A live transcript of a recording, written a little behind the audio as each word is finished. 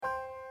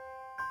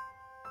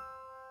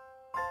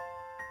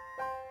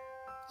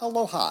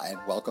Aloha and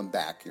welcome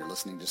back. You're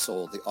listening to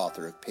Soul, the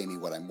author of Pay Me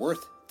What I'm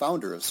Worth,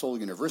 founder of Soul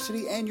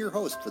University, and your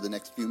host for the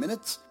next few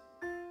minutes.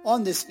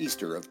 On this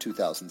Easter of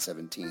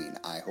 2017,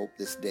 I hope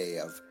this day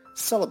of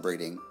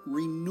celebrating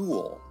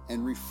renewal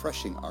and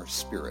refreshing our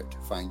spirit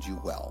finds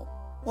you well.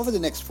 Over the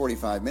next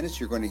 45 minutes,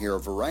 you're going to hear a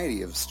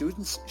variety of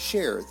students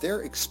share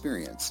their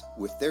experience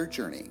with their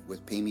journey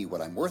with Pay Me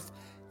What I'm Worth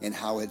and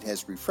how it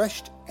has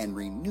refreshed and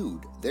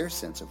renewed their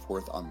sense of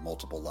worth on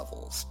multiple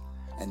levels.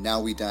 And now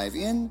we dive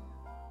in.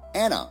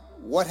 Anna,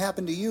 what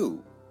happened to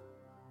you?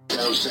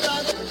 Oh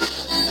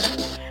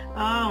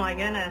my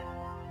goodness.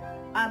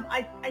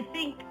 I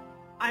think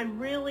I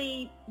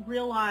really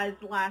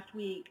realized last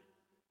week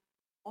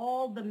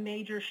all the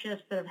major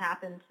shifts that have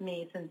happened to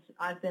me since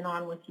I've been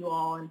on with you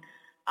all. And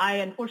I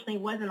unfortunately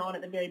wasn't on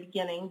at the very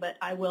beginning, but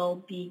I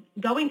will be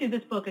going through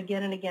this book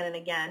again and again and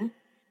again,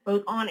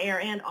 both on air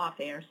and off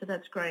air. So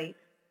that's great.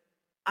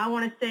 I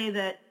want to say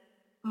that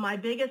my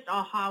biggest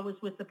aha was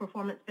with the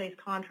performance-based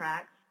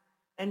contracts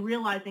and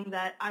realizing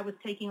that I was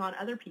taking on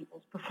other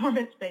people's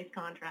performance-based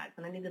contracts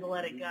and I needed to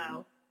let it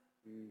go.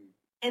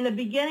 In the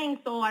beginning,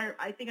 so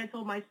I think I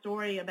told my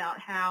story about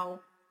how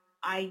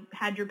I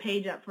had your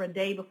page up for a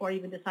day before I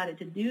even decided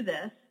to do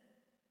this.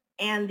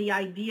 And the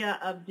idea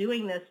of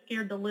doing this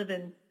scared the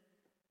living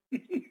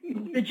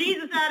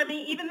bejesus out of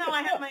me. Even though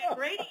I had my own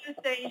radio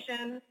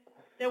station,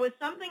 there was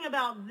something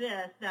about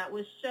this that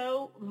was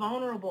so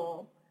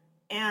vulnerable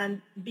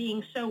and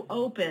being so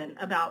open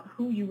about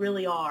who you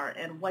really are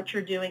and what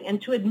you're doing,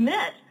 and to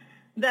admit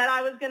that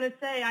I was going to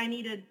say I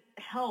needed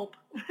help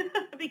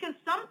because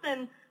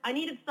I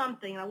needed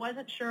something, and I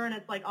wasn't sure. And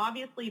it's like,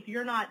 obviously, if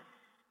you're not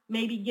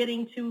maybe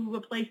getting to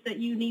a place that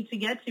you need to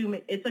get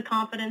to, it's a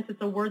confidence,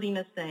 it's a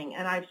worthiness thing.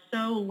 And I've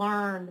so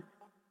learned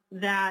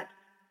that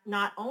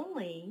not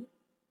only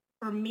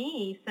for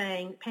me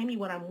saying, pay me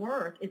what I'm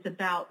worth, it's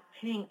about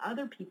paying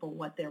other people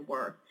what they're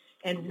worth.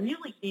 And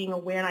really being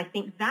aware, and I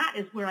think that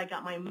is where I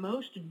got my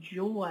most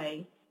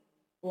joy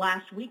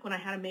last week when I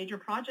had a major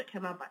project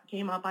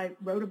came up. I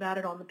wrote about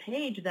it on the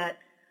page that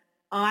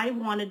I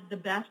wanted the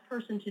best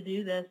person to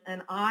do this,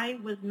 and I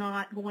was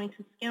not going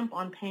to skimp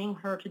on paying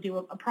her to do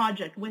a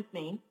project with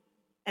me.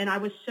 And I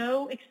was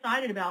so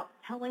excited about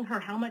telling her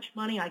how much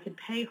money I could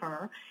pay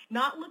her,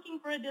 not looking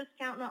for a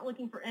discount, not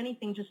looking for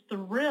anything, just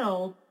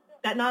thrilled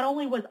that not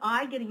only was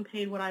I getting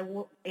paid what I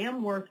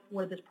am worth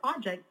for this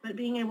project, but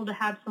being able to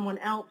have someone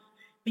else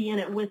be in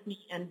it with me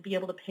and be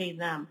able to pay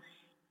them.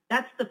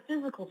 That's the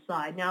physical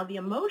side. Now, the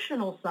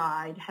emotional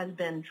side has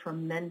been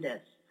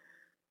tremendous.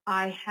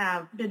 I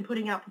have been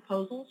putting out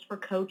proposals for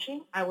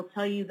coaching. I will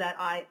tell you that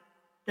I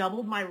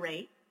doubled my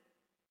rate.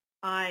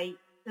 I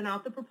sent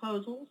out the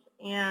proposals,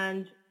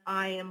 and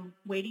I am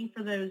waiting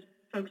for those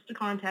folks to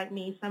contact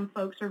me. Some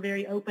folks are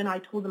very open. I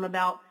told them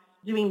about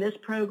doing this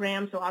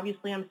program, so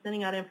obviously I'm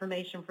sending out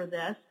information for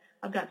this.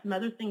 I've got some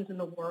other things in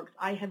the works.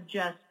 I have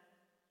just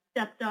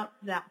stepped up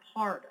that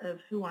part of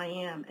who I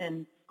am,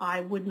 and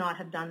I would not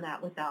have done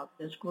that without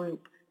this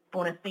group. I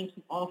want to thank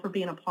you all for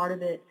being a part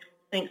of it.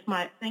 Thanks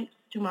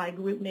to my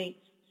group mates,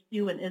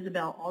 Stu and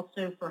Isabel,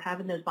 also for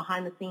having those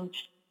behind-the-scenes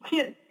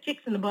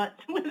kicks in the butt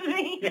with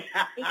me.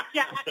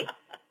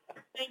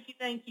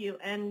 Thank you.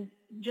 And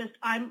just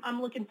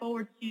I'm looking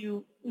forward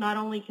to not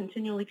only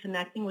continually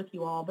connecting with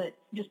you all, but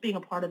just being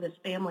a part of this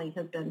family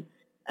has been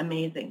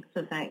amazing.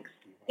 So thanks.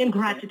 In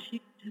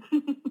gratitude.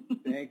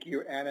 Thank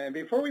you, Anna. And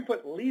before we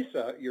put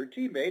Lisa, your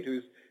teammate,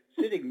 who's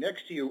sitting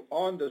next to you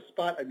on the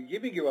spot, I'm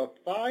giving you a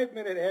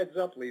 5-minute heads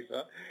up,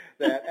 Lisa,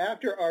 that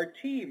after our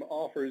team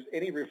offers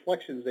any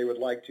reflections they would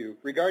like to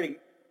regarding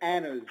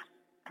Anna's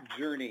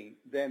journey,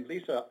 then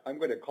Lisa, I'm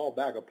going to call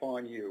back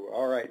upon you.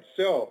 All right.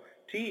 So,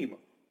 team,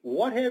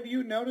 what have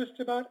you noticed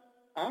about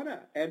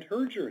Anna and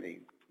her journey?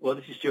 Well,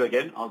 this is Stu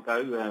again. I'll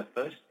go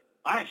first.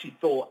 I actually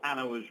thought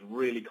Anna was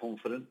really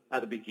confident at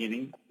the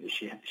beginning.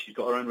 She's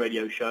got her own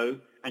radio show,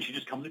 and she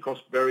just comes across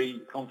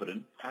very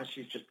confident. As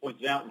she's just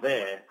pointed out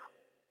there,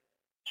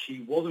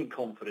 she wasn't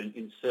confident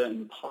in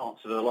certain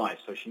parts of her life.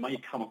 So she may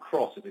come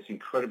across as this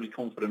incredibly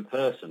confident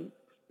person.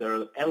 There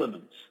are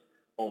elements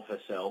of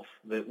herself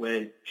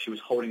where she was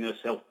holding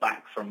herself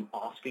back from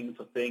asking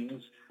for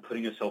things,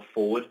 putting herself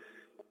forward.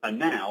 And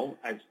now,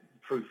 as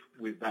proof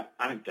with that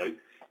anecdote,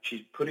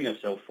 she's putting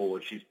herself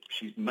forward.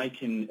 She's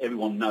making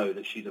everyone know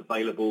that she's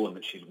available and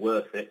that she's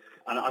worth it.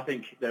 And I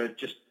think they're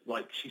just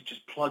she's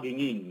just plugging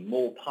in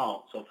more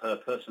parts of her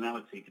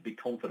personality to be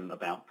confident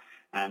about.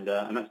 And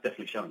that's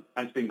definitely showing.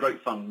 And it's been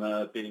great fun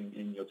being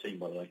in your team,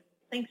 by the way.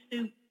 Thanks,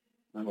 Stu.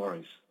 No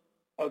worries.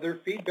 Other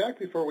feedback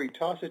before we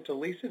toss it to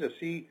Lisa to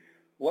see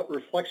what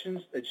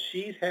reflections that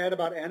she's had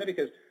about Anna,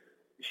 because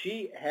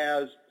she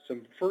has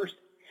some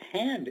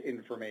first-hand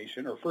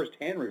information or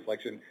first-hand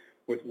reflection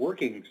with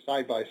working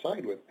side by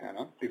side with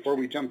Anna. Before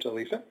we jump to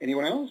Lisa,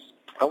 anyone else?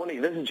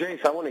 This is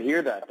Jace. I want to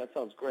hear that. That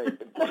sounds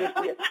great.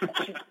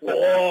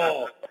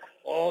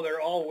 Oh,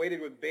 they're all waiting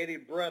with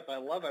bated breath. I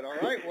love it. All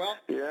right, well.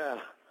 Yeah.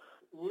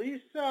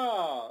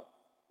 Lisa,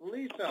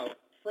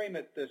 frame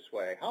it this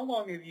way. How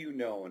long have you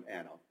known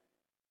Anna?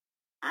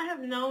 I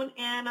have known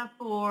Anna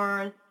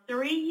for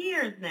 3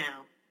 years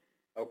now.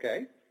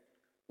 Okay.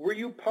 Were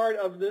you part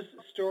of this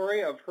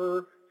story of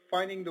her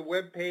finding the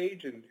web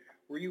page, and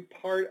were you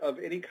part of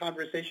any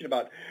conversation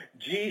about,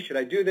 gee, should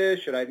I do this?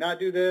 Should I not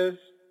do this?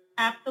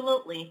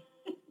 Absolutely.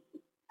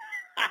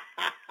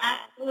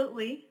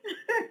 Absolutely.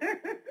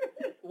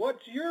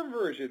 What's your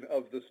version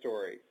of the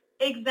story?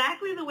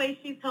 Exactly the way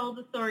she told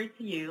the story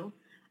to you.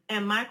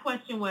 And my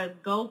question was,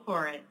 go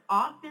for it.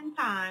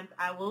 Oftentimes,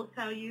 I will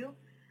tell you,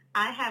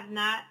 I have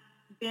not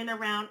been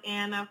around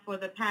Anna for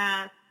the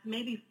past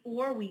maybe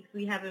 4 weeks.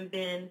 We haven't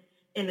been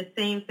in the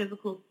same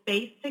physical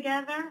space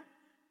together.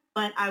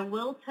 But I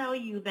will tell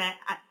you that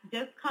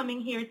just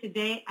coming here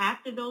today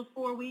after those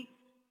 4 weeks,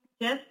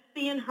 just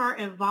seeing her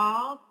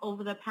evolve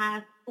over the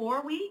past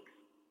 4 weeks,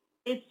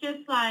 it's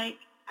just like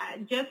I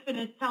just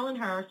finished telling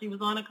her she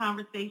was on a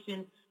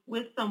conversation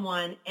with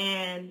someone,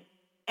 and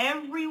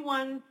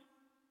everyone's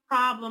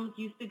problems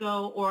used to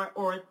go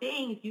or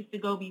things used to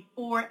go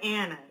before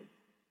Anna's.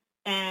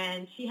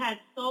 And she had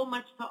so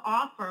much to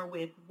offer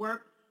with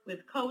work, with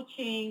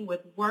coaching,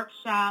 with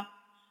workshops,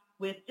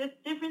 with just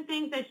different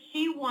things that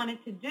she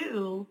wanted to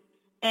do.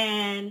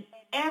 And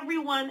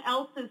everyone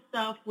else's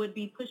stuff would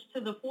be pushed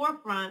to the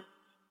forefront.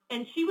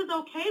 And she was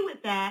okay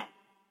with that.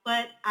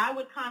 But I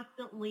would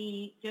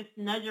constantly just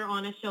nudge her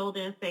on the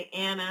shoulder and say,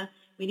 Anna,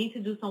 we need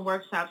to do some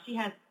workshops. She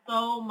has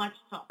so much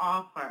to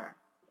offer.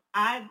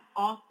 I've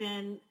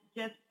often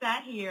just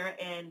sat here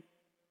and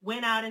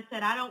went out and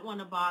said, I don't want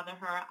to bother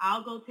her.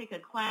 I'll go take a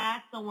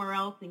class somewhere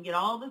else and get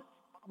all this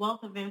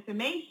wealth of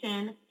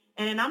information.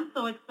 And then I'm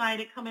so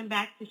excited coming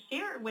back to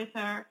share it with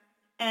her.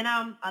 And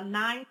I'm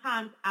 9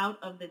 times out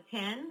of the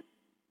 10.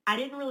 I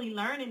didn't really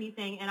learn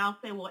anything. And I'll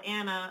say, well,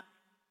 Anna,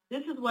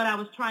 this is what I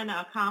was trying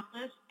to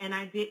accomplish, and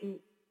I didn't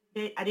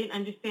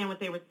understand what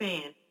they were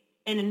saying.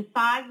 And in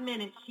 5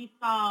 minutes, she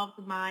solved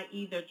my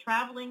either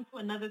traveling to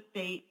another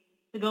state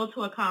to go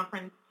to a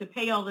conference to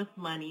pay all this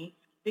money,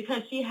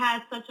 because she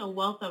has such a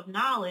wealth of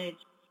knowledge,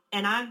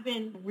 and I've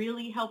been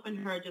really helping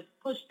her just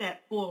push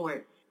that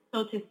forward.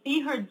 So to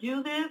see her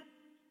do this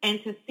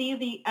and to see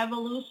the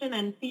evolution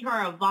and see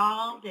her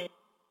evolve, and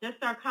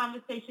just our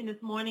conversation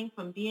this morning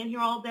from being here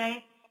all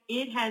day,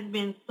 it has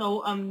been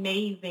so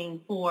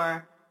amazing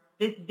for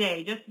this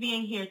day, just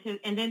being here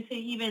and then to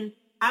even,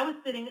 I was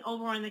sitting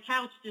over on the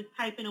couch just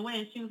typing away,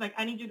 and she was like,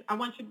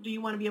 do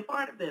you want to be a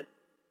part of this?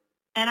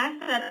 And I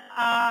said,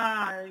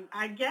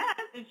 I guess.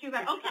 And she was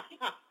like, okay,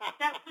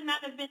 that would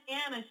not have been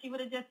Anna. She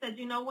would have just said,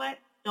 you know what?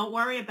 Don't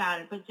worry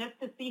about it. But just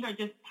to see her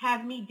just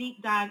have me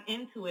deep dive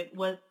into it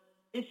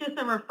it's just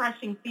a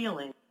refreshing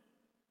feeling.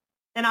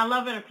 And I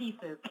love her to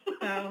pieces.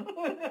 So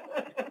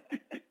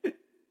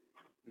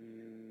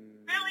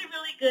really,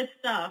 really good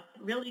stuff.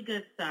 Really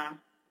good stuff.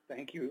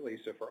 Thank you,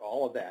 Lisa, for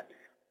all of that.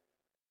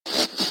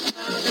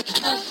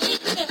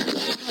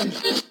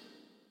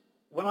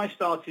 When I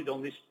started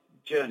on this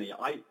journey,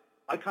 I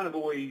kind of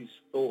always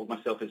thought of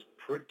myself as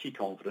pretty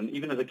confident.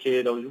 Even as a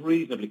kid, I was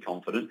reasonably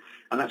confident,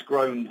 and that's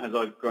grown as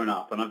I've grown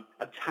up, and I've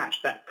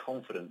attached that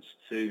confidence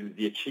to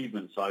the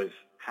achievements I've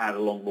had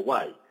along the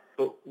way.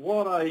 But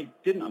what I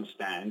didn't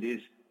understand is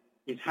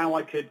how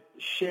I could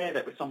share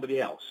that with somebody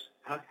else.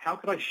 How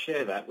could I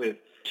share that with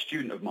a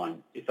student of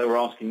mine if they were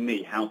asking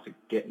me how to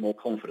get more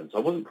confidence? I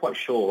wasn't quite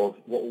sure of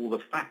what all the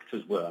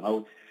factors were,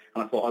 and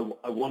I thought,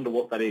 I wonder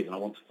what that is, and I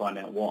want to find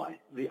out why.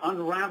 The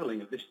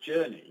unraveling of this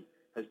journey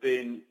has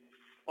been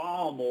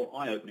far more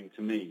eye-opening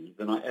to me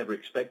than I ever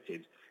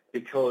expected,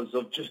 because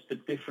of just the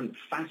different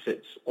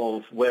facets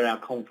of where our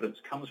confidence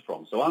comes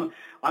from. So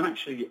I'm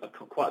actually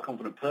quite a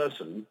confident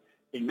person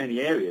in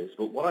many areas,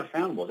 but what I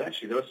found was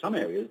actually there are some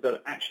areas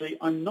that actually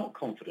I'm not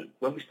confident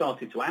when we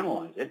started to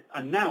analyze it,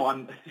 and now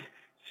I'm,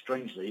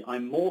 strangely,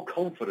 I'm more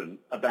confident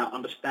about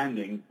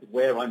understanding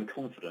where I'm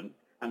confident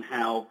and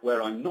how,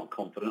 where I'm not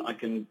confident, I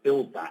can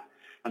build that.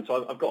 And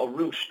so I've got a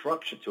real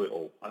structure to it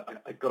all.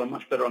 I've got a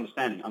much better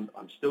understanding.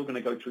 I'm still going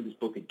to go through this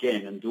book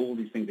again and do all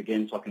these things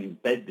again so I can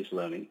embed this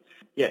learning.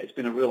 Yeah, it's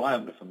been a real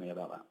eye-opener for me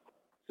about that.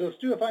 So,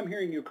 Stu, if I'm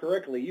hearing you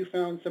correctly, you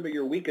found some of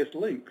your weakest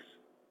links.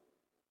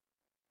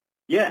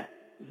 Yeah,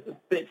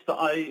 bits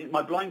that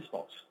my blind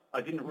spots.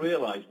 I didn't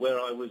realize where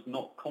I was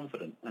not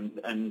confident,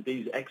 and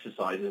these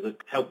exercises have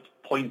helped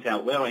point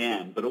out where I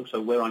am, but also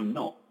where I'm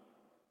not.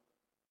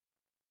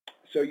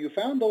 So you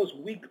found those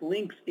weak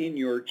links in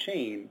your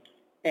chain,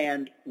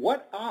 and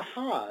what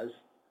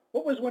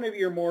was one of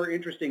your more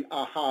interesting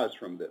ahas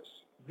from this?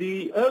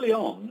 Early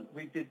on,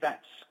 we did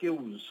that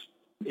skills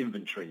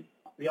inventory.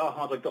 The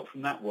ahas I got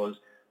from that was,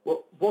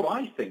 what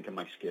I think are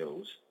my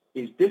skills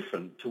is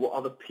different to what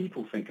other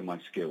people think are my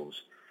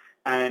skills.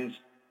 And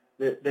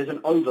there's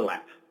an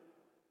overlap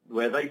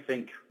where they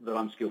think that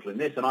I'm skillful in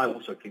this, and I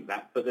also think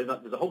that, but there's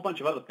a whole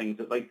bunch of other things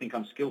that they think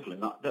I'm skillful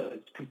in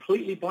that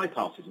completely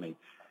bypasses me.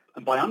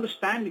 And by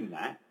understanding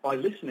that, by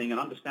listening and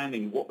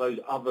understanding what those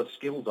other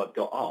skills I've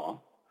got are,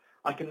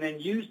 I can then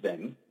use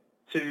them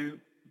to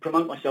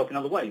promote myself in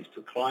other ways,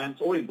 to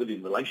clients or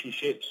within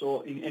relationships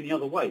or in any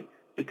other way.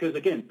 Because,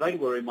 again, they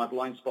were in my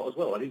blind spot as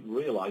well. I didn't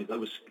realize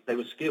they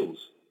were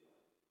skills.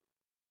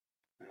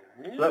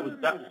 So that was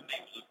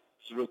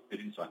a real good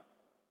insight.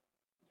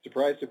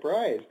 Surprise,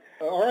 surprise.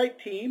 All right,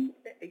 team,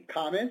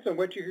 comments on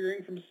what you're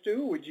hearing from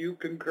Stu? Would you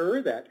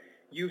concur that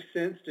you've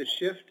sensed a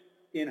shift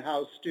in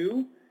how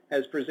Stu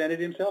has presented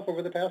himself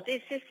over the past?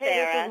 This is Hey,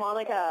 Sarah. this is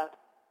Monica.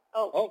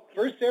 Oh,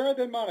 first Sarah,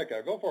 then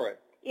Monica. Go for it.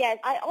 Yes,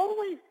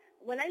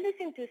 when I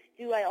listen to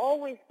Stu, I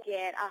always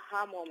get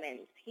aha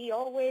moments. He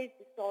always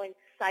is so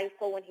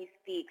insightful when he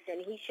speaks,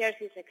 and he shares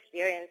his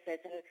experiences.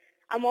 And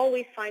I'm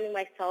always finding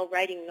myself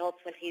writing notes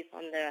when he's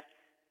on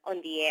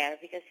the air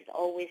because he's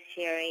always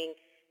sharing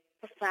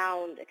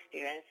profound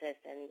experiences,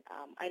 and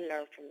I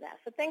learn from that.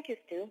 So thank you,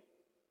 Stu.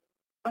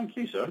 Thank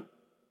you, sir.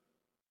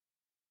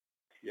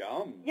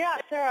 Yum. Yeah,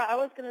 Sarah, I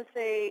was going to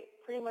say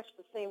pretty much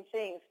the same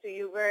thing. Stu,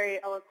 you're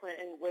very eloquent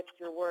and with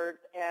your words,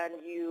 and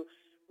you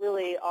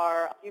really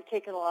are, you've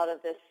taken a lot of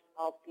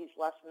these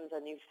lessons,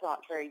 and you've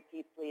thought very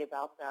deeply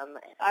about them.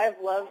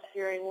 I've loved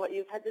hearing what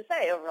you've had to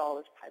say over all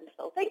this time,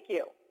 so thank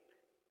you.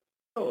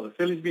 Oh, the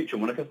feeling's mutual,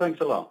 Monica.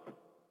 Thanks a lot.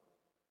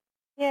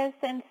 Yes,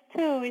 and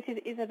Stu, it is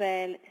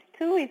Isabel.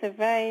 Stu is a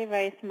very,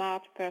 very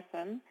smart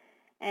person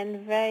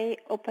and very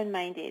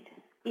open-minded,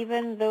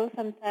 even though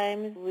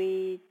sometimes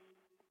it's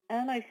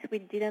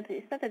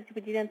not that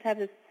we didn't have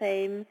the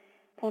same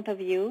point of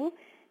view.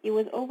 He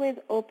was always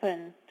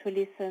open to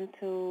listen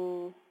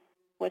to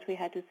what we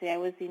had to say. I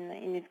was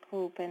in his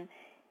group, and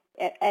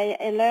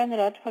I learned a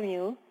lot from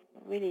you.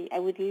 Really, I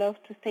would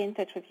love to stay in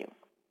touch with you.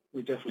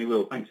 We definitely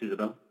will. Thanks,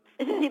 Isabel.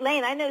 This is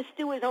Elaine. I know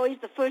Stu was always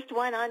the first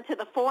one onto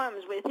the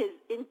forums with his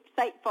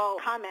insightful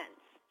comments.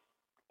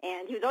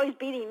 And he was always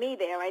beating me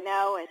there, I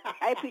know. And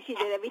I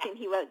appreciated everything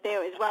he wrote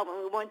there as well when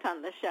we weren't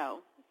on the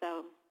show.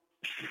 So.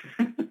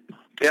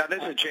 Yeah,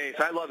 this is Chase.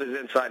 I love his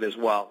insight as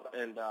well.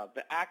 And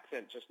the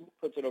accent just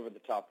puts it over the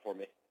top for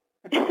me.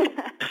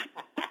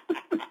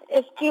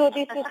 Stu,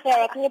 this is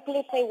Sarah. Can you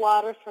please say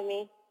water for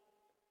me?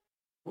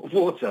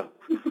 Water.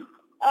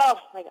 Oh,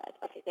 my God.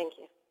 Okay, thank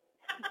you.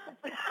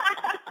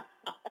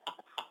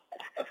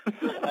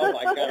 Oh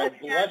my God,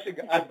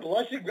 I'm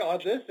blushing on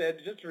this end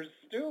just for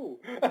Stu.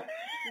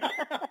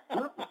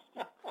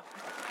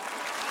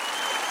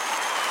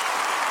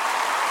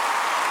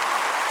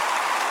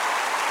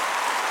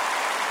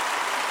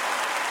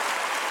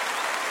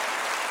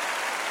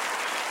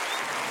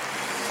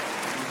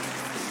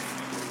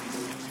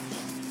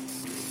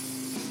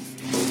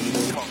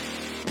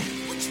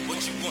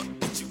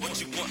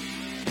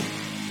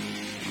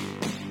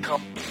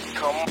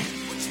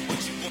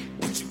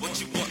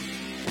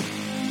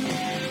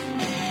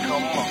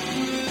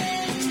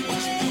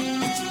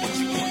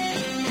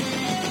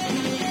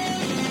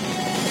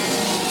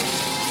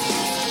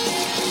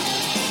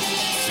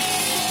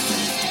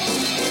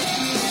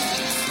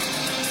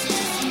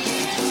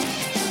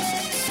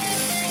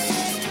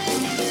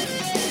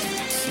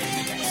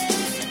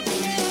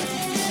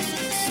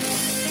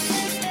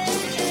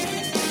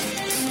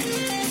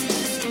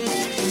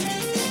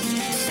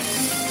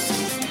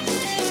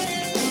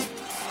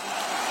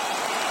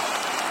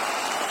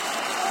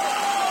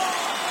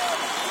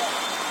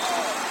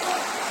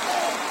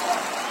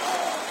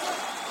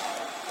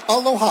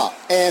 Aloha,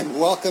 and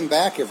welcome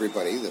back,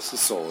 everybody. This is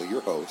Sol,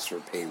 your host for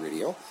Pay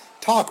Radio,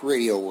 talk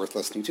radio worth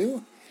listening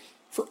to.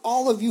 For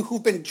all of you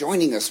who've been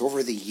joining us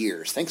over the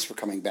years, thanks for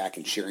coming back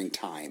and sharing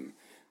time.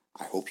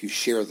 I hope you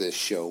share this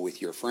show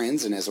with your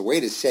friends, and as a way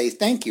to say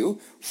thank you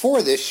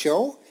for this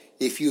show,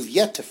 if you've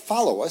yet to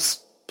follow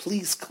us,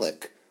 please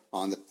click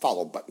on the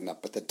follow button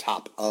up at the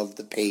top of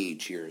the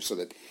page here so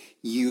that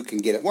you can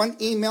get one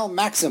email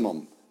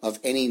maximum of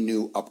any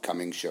new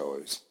upcoming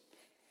shows.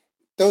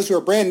 Those who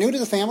are brand new to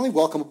the family,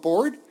 welcome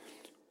aboard.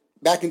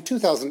 Back in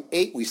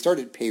 2008, we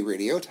started Pay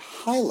Radio to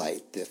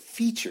highlight the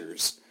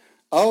features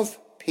of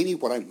Pay Me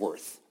What I'm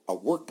Worth, a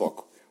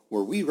workbook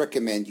where we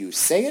recommend you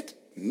say it,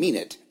 mean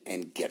it,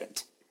 and get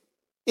it.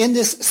 In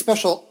this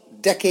special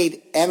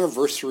decade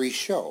anniversary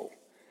show,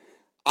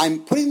 I'm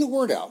putting the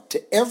word out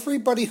to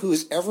everybody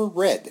who's ever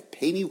read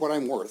Pay Me What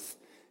I'm Worth,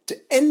 to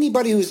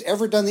anybody who's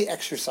ever done the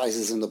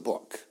exercises in the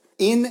book.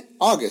 In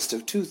August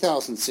of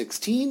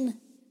 2016,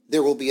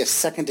 there will be a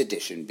second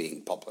edition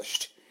being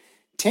published.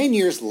 10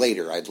 years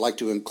later, I'd like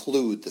to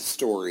include the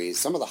stories,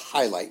 some of the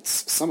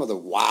highlights, some of the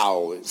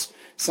wows,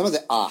 some of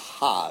the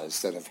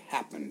ahas that have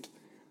happened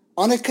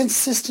on a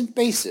consistent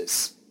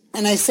basis.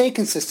 And I say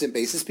consistent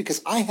basis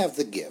because I have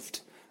the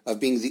gift of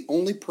being the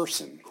only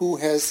person who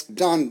has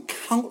done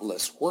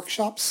countless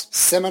workshops,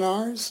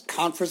 seminars,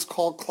 conference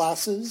call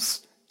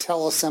classes,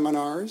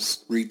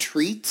 teleseminars,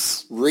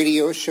 retreats,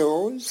 radio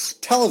shows,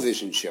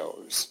 television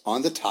shows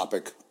on the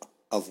topic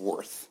of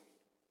worth.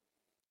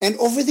 And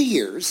over the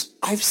years,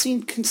 I've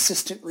seen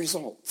consistent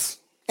results.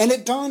 And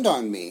it dawned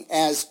on me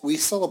as we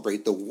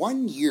celebrate the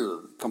 1-year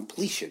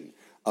completion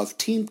of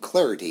Team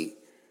Clarity.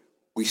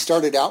 We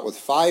started out with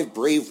 5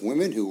 brave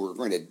women who were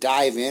going to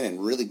dive in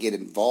and really get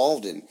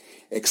involved in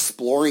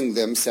exploring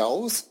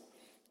themselves.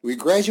 We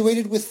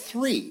graduated with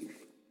 3.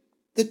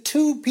 The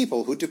 2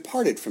 people who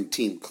departed from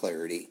Team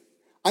Clarity,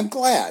 I'm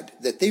glad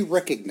that they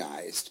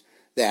recognized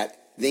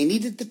that they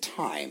needed the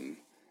time,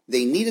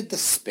 they needed the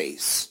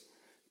space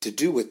to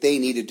do what they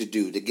needed to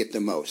do to get the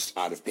most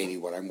out of Pay Me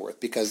What I'm Worth,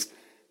 because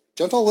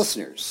Gentle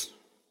listeners,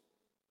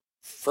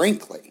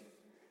 frankly,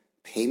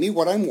 Pay Me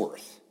What I'm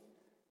Worth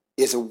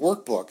is a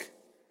workbook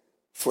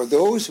for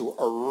those who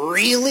are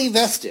really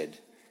vested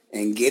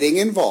in getting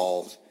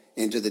involved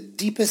into the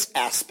deepest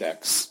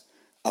aspects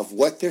of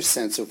what their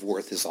sense of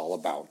worth is all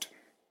about.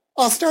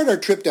 I'll start our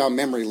trip down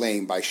memory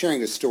lane by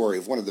sharing a story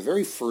of one of the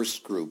very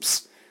first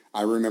groups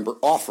I remember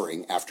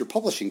offering after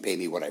publishing Pay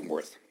Me What I'm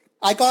Worth.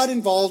 I got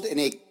involved in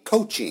a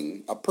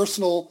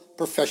personal,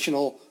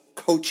 professional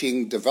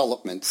coaching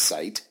development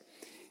site,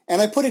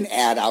 and I put an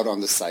ad out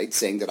on the site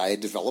saying that I had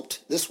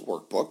developed this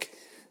workbook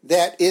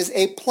that is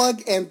a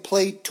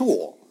plug-and-play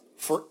tool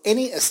for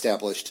any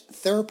established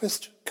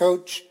therapist,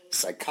 coach,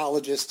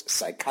 psychologist,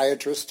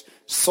 psychiatrist,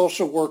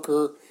 social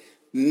worker,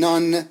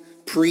 nun,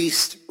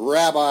 priest,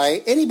 rabbi,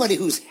 anybody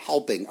who's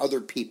helping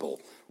other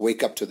people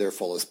wake up to their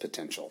fullest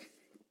potential.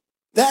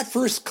 That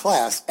first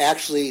class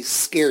actually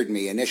scared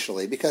me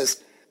initially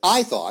because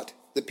I thought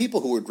the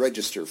people who would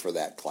register for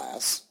that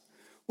class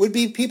would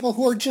be people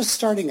who are just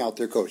starting out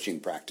their coaching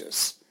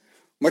practice,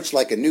 much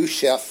like a new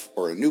chef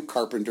or a new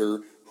carpenter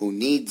who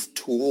needs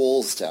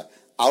tools to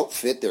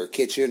outfit their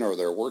kitchen or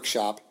their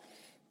workshop.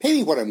 Pay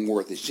Me What I'm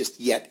Worth is just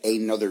yet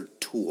another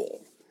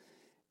tool.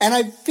 And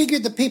I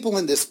figured the people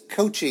in this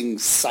coaching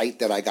site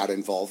that I got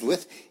involved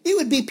with, it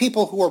would be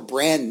people who are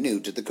brand new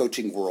to the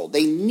coaching world.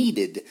 They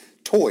needed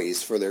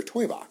toys for their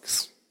toy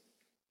box.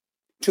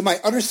 To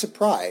my utter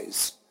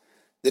surprise,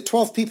 the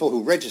 12 people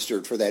who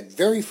registered for that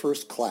very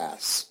first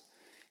class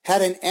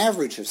had an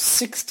average of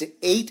 6 to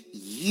 8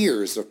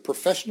 years of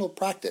professional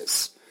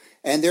practice,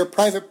 and their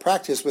private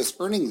practice was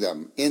earning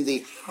them in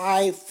the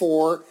high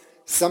 4,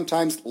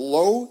 sometimes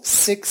low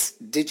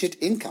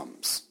 6-digit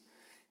incomes.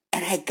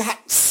 And I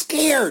got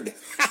scared.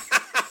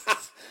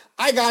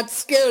 I got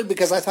scared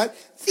because I thought,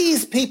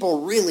 these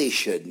people really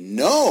should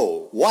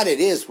know what it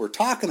is we're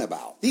talking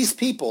about. These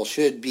people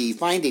should be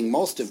finding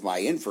most of my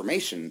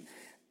information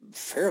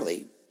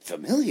fairly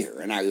familiar.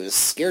 And I was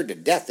scared to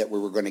death that we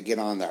were going to get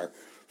on our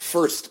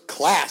first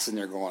class and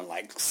they're going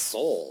like,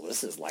 Soul,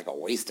 this is like a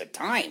waste of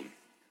time.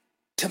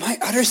 To my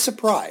utter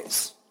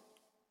surprise,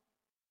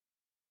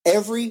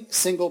 every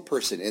single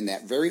person in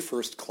that very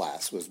first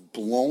class was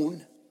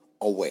blown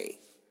away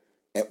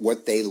at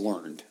what they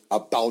learned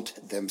about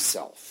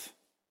themselves.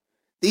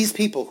 These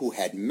people who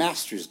had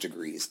master's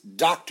degrees,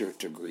 doctorate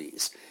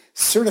degrees,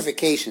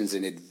 certifications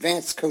in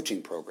advanced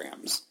coaching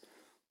programs,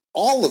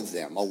 all of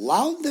them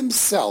allowed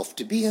themselves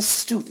to be a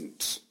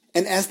student.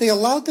 And as they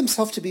allowed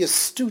themselves to be a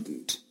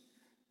student,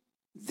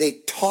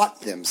 they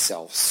taught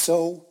themselves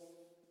so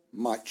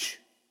much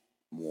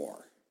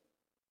more.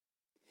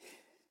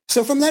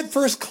 So from that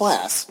first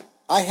class,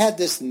 I had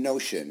this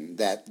notion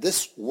that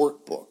this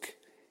workbook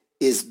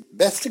is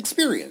best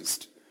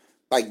experienced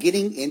by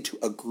getting into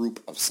a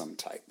group of some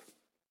type.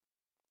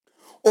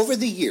 Over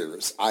the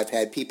years, I've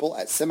had people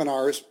at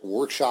seminars,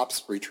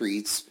 workshops,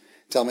 retreats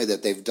tell me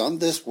that they've done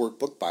this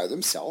workbook by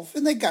themselves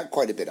and they got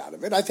quite a bit out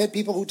of it. I've had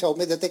people who told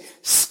me that they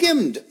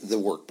skimmed the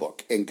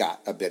workbook and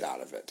got a bit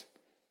out of it.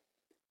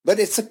 But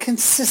it's a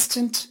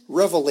consistent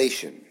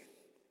revelation,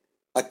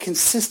 a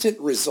consistent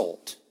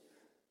result,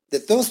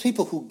 that those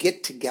people who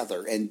get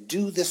together and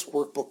do this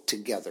workbook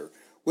together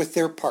with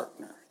their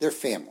partner, their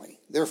family,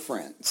 their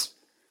friends,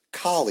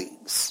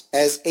 colleagues,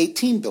 as a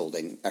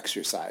team-building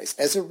exercise,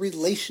 as a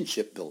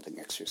relationship-building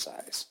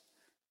exercise,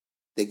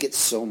 they get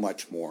so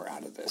much more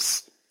out of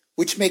this,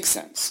 which makes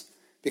sense,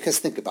 because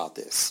think about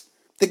this.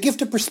 The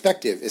gift of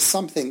perspective is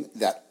something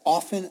that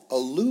often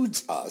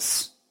eludes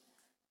us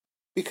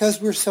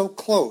because we're so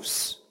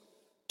close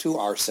to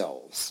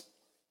ourselves.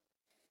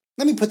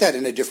 Let me put that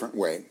in a different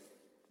way.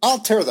 I'll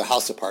tear the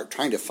house apart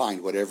trying to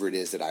find whatever it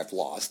is that I've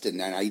lost, and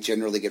then I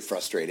generally get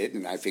frustrated,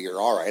 and I figure,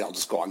 all right, I'll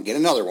just go out and get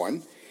another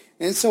one.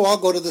 And so I'll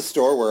go to the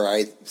store where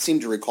I seem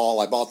to recall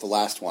I bought the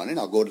last one, and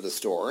I'll go to the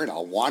store, and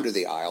I'll wander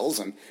the aisles,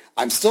 and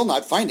I'm still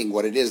not finding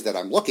what it is that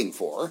I'm looking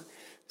for.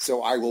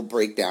 So I will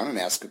break down and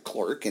ask a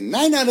clerk, and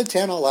 9 out of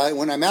 10,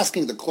 when I'm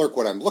asking the clerk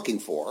what I'm looking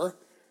for,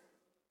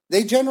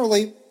 they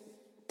generally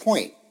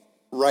point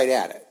right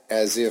at it,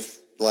 as if,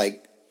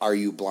 like, are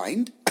you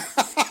blind?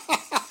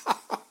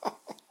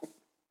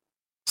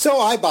 So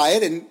I buy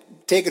it and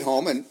take it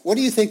home, and what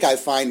do you think I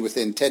find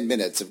within 10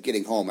 minutes of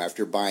getting home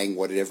after buying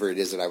whatever it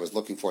is that I was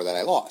looking for that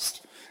I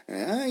lost?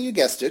 You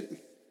guessed it.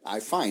 I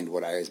find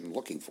what I was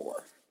looking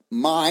for.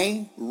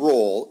 My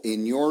role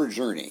in your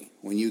journey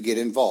when you get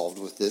involved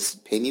with this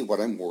Pay Me What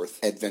I'm Worth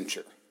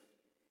adventure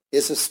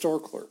is a store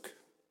clerk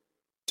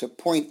to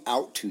point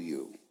out to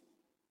you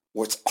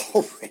what's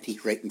already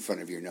right in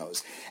front of your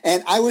nose.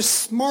 And I was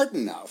smart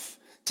enough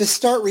to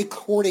start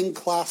recording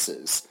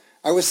classes.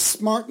 I was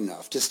smart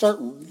enough to start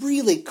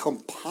really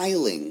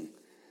compiling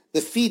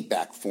the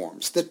feedback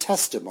forms, the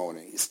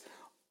testimonies.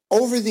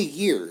 Over the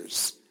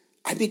years,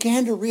 I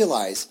began to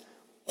realize,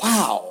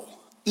 wow,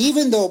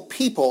 even though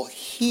people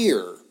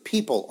hear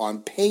people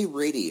on pay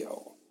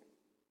radio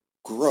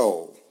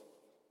grow,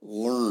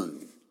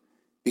 learn,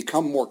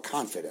 become more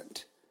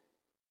confident,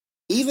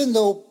 even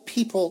though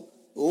people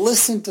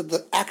listen to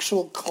the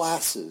actual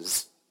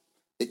classes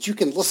that you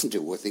can listen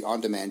to with the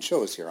on-demand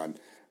shows here on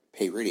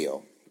Pay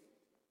Radio,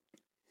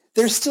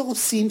 there still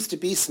seems to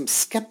be some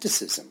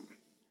skepticism.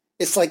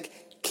 It's like,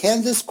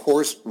 can this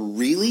course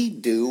really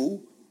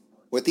do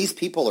what these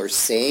people are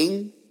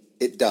saying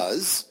it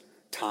does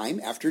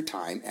time after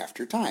time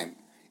after time?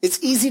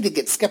 It's easy to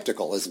get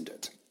skeptical, isn't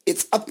it?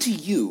 It's up to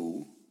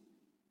you.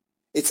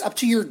 It's up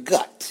to your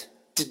gut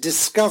to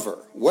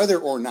discover whether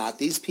or not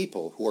these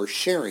people who are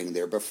sharing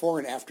their before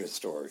and after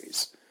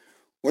stories,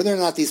 whether or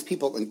not these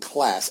people in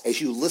class, as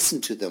you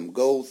listen to them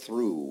go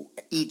through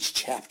each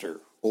chapter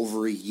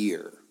over a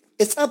year,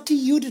 it's up to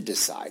you to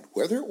decide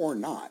whether or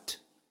not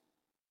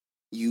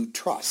you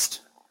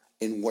trust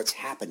in what's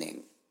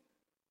happening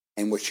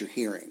and what you're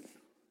hearing.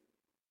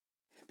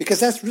 Because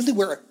that's really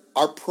where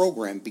our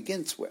program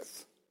begins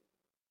with.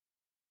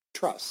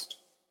 Trust.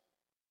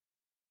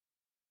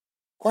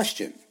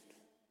 Question.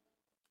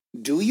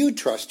 Do you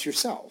trust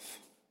yourself?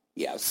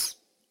 Yes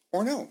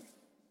or no?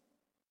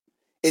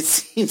 It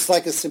seems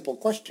like a simple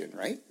question,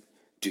 right?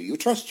 Do you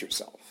trust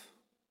yourself?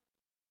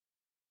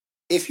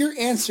 If your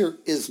answer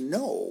is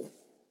no,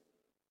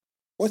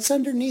 what's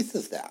underneath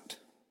of that?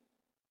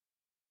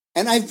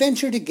 And I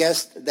venture to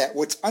guess that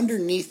what's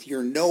underneath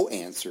your no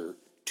answer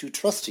to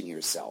trusting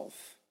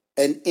yourself,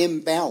 an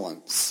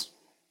imbalance.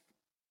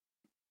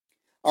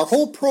 Our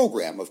whole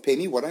program of Pay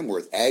Me What I'm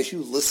Worth, as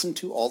you listen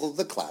to all of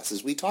the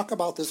classes, we talk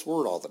about this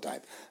word all the time,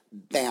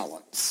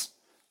 balance.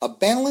 A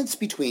balance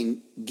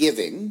between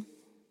giving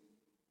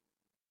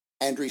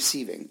and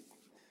receiving.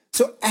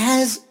 So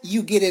as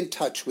you get in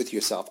touch with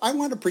yourself, I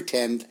want to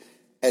pretend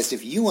as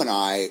if you and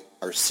I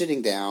are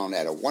sitting down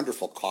at a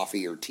wonderful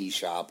coffee or tea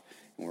shop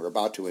and we're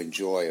about to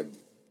enjoy a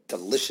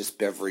delicious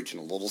beverage and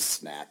a little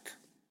snack.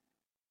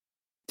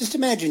 Just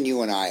imagine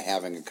you and I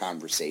having a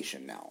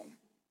conversation now.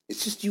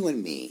 It's just you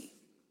and me.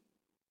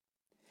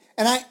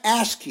 And I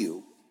ask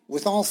you,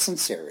 with all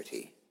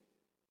sincerity,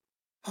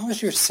 how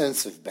is your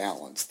sense of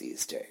balance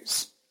these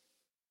days?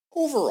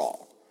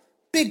 Overall,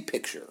 big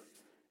picture,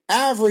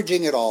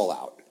 averaging it all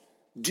out,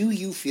 do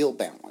you feel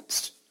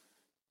balanced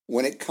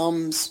when it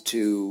comes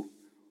to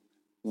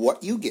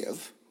what you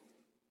give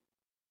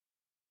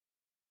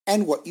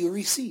and what you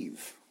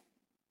receive?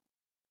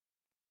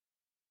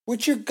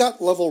 What's your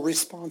gut level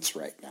response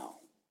right now?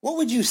 What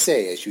would you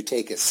say as you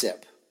take a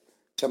sip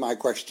to my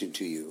question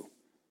to you?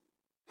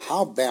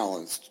 How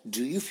balanced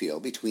do you feel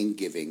between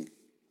giving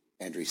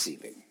and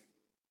receiving?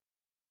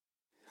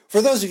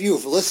 For those of you who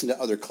have listened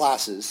to other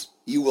classes,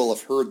 you will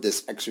have heard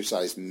this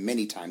exercise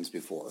many times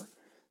before.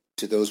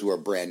 To those who are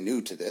brand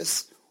new to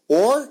this,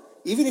 or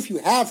even if you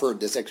have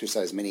heard this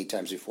exercise many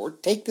times before,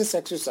 take this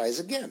exercise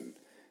again,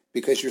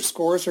 because your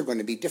scores are going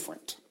to be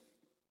different.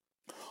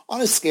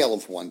 On a scale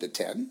of 1 to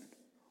 10,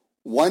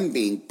 1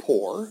 being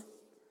poor,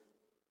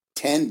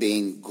 10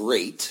 being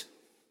great,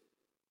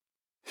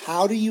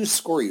 how do you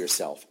score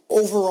yourself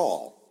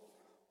overall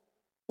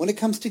when it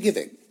comes to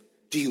giving?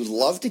 Do you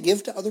love to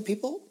give to other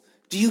people?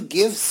 Do you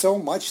give so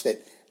much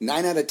that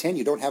 9 out of 10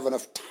 you don't have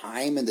enough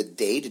time in the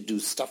day to do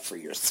stuff for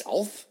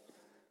yourself?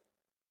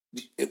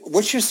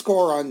 What's your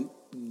score on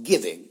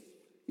giving?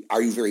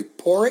 Are you very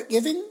poor at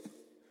giving?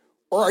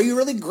 Or are you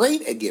really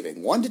great at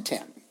giving? 1 to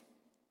 10.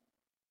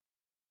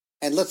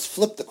 And let's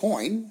flip the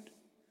coin.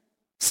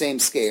 Same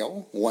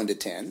scale, 1 to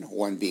 10,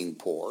 1 being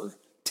poor,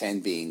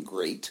 10 being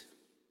great.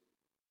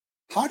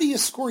 How do you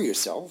score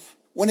yourself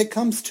when it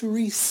comes to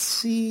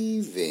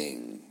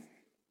receiving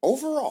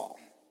overall?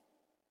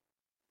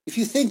 If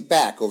you think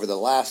back over the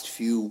last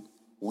few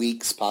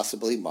weeks,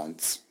 possibly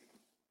months,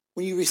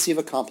 when you receive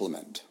a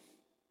compliment,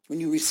 when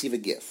you receive a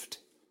gift,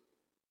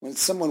 when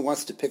someone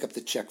wants to pick up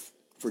the check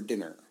for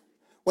dinner,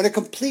 when a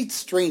complete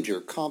stranger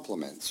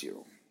compliments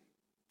you,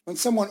 when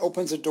someone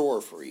opens a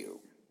door for you,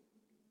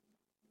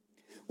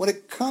 when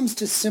it comes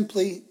to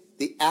simply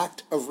the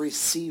act of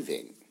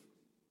receiving,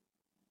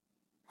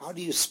 how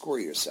do you score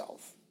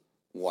yourself?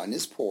 1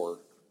 is poor,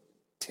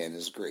 10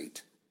 is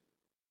great.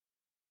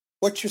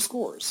 What's your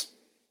scores?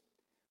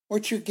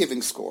 What's your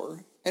giving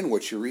score and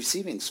what's your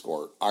receiving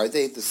score? Are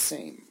they the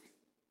same?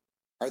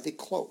 Are they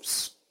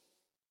close?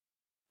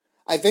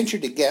 I venture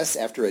to guess,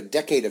 after a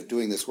decade of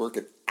doing this work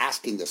and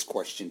asking this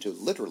question to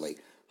literally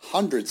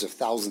hundreds of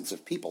thousands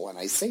of people, and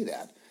I say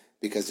that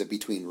because of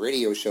between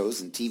radio shows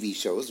and TV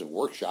shows and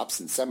workshops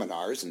and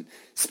seminars and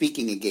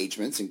speaking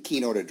engagements and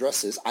keynote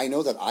addresses, I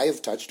know that I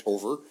have touched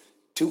over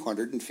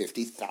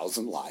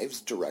 250,000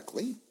 lives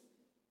directly.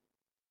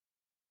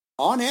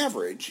 On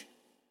average,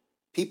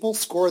 people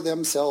score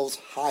themselves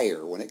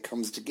higher when it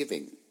comes to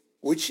giving,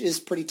 which is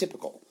pretty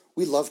typical.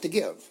 We love to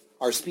give.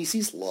 Our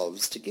species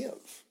loves to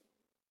give.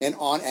 And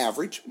on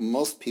average,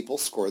 most people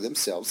score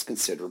themselves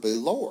considerably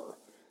lower,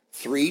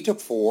 3 to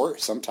 4,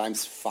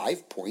 sometimes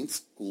 5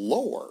 points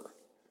lower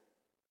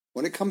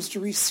when it comes to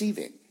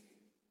receiving.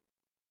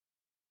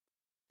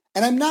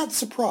 And I'm not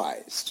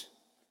surprised,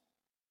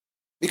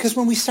 because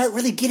when we start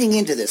really getting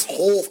into this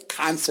whole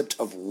concept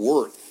of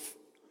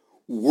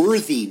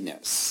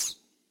worthiness,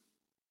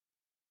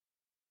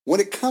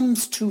 when it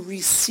comes to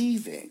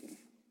receiving,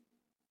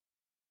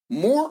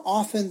 more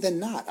often than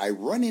not, I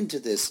run into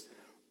this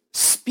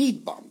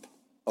speed bump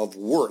of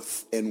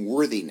worth and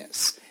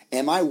worthiness.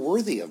 Am I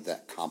worthy of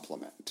that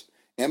compliment?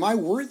 Am I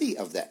worthy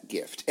of that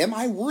gift? Am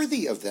I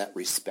worthy of that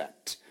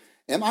respect?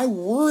 Am I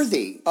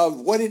worthy of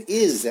what it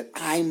is that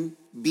I'm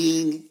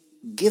being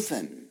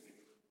given?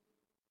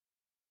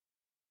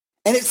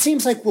 And it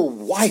seems like we're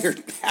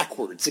wired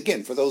backwards.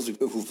 Again, for those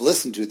who've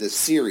listened to this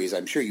series,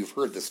 I'm sure you've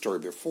heard this story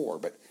before,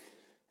 but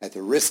at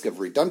the risk of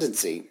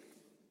redundancy,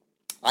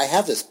 I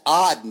have this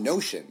odd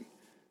notion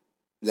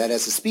that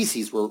as a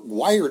species, we're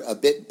wired a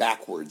bit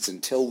backwards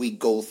until we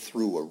go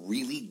through a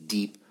really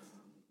deep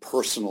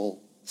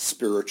personal,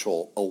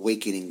 spiritual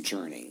awakening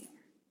journey.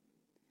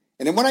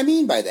 And then what I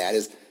mean by that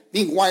is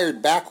being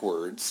wired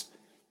backwards.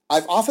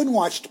 I've often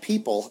watched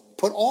people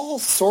put all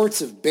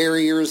sorts of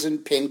barriers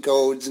and pin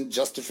codes and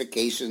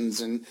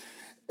justifications and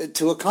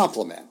to a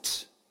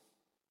compliment.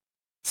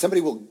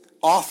 Somebody will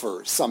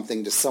offer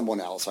something to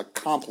someone else, a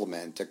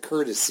compliment, a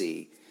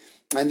courtesy,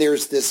 and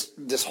there's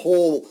this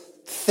whole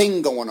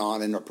thing going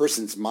on in a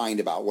person's mind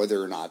about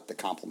whether or not the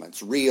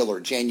compliment's real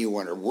or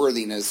genuine or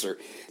worthiness, or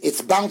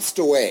it's bounced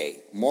away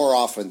more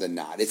often than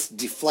not. It's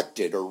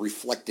deflected or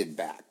reflected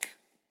back.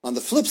 On the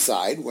flip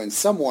side, when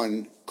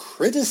someone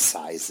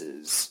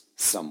criticizes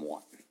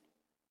someone,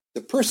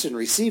 the person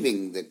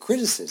receiving the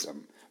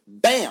criticism,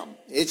 bam,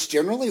 it's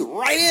generally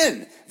right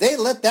in. They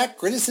let that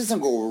criticism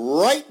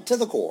go right to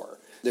the core.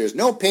 There's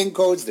no pin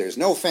codes, there's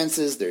no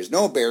fences, there's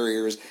no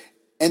barriers,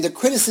 and the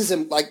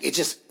criticism, it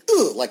just,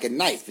 like a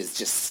knife, is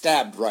just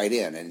stabbed right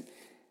in. And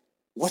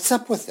what's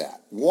up with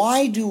that?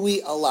 Why do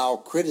we allow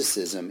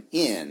criticism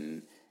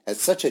in at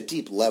such a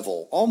deep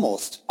level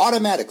almost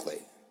automatically?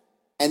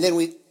 And then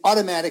we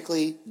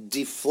automatically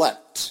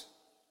deflect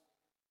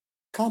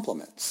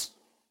compliments.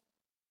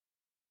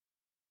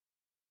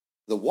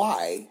 The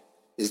why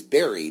is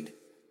buried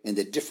in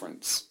the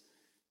difference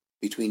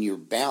between your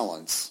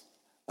balance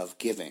of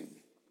giving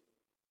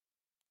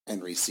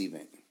and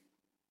receiving.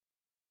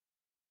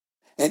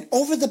 And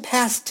over the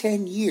past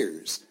 10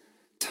 years,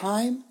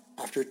 time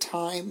after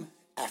time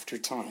after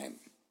time,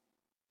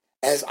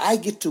 as I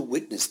get to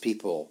witness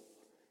people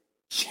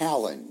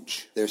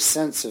challenge their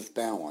sense of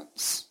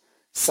balance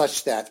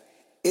such that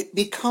it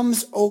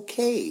becomes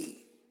okay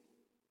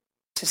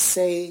to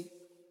say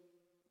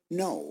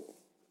no.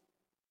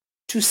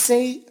 To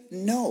say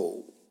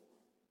no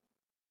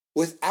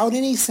without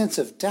any sense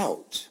of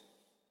doubt,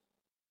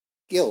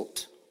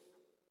 guilt,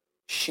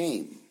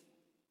 shame,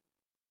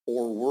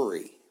 or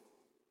worry.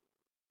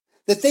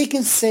 That they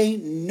can say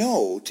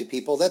no to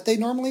people that they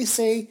normally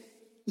say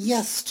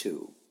yes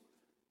to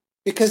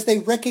because they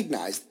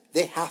recognize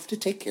they have to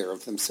take care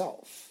of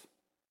themselves.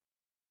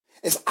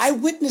 As I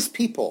witness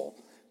people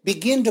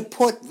begin to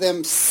put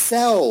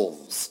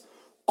themselves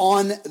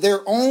on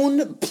their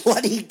own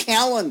bloody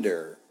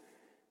calendar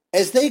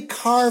as they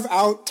carve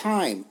out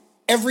time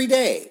every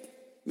day.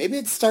 Maybe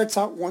it starts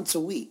out once a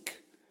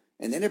week,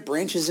 and then it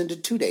branches into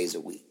 2 days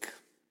a week.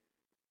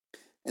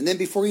 And then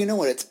before you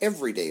know it, it's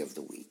every day of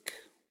the week.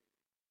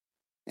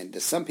 And to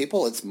some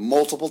people, it's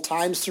multiple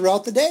times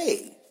throughout the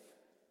day.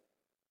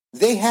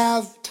 They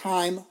have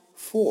time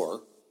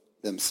for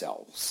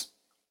themselves.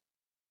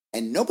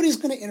 And nobody's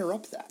going to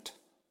interrupt that.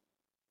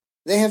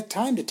 They have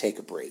time to take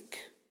a break.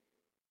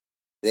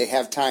 They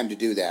have time to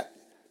do that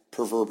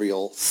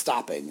proverbial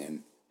stopping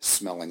and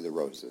smelling the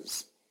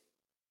roses.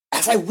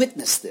 As I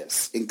witness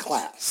this in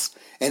class,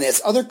 and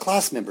as other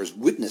class members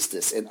witness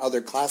this in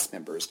other class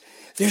members,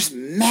 there's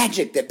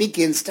magic that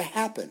begins to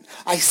happen.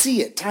 I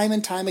see it time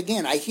and time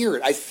again. I hear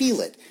it. I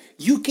feel it.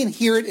 You can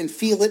hear it and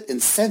feel it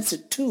and sense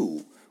it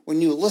too when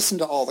you listen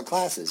to all the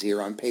classes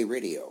here on Pay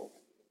Radio.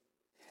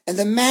 And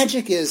the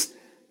magic is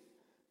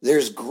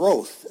there's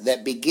growth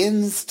that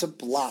begins to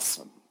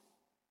blossom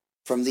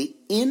from the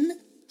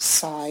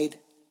inside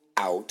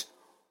out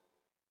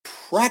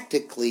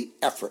practically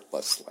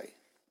effortlessly.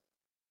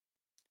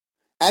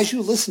 As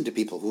you listen to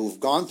people who've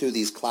gone through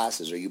these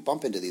classes or you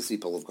bump into these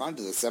people who've gone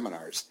to the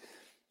seminars,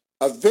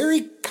 a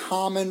very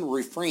common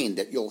refrain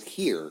that you'll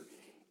hear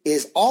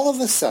is all of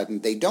a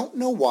sudden they don't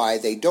know why,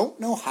 they don't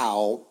know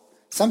how,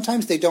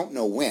 sometimes they don't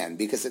know when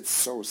because it's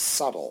so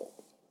subtle.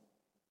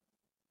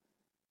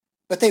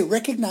 But they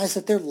recognize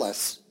that they're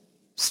less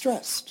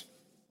stressed.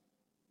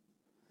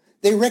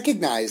 They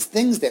recognize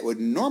things that would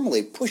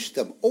normally push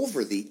them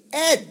over the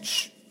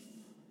edge.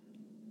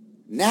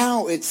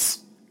 Now it's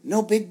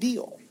no big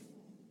deal.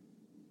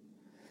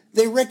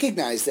 They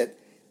recognize that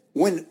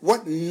when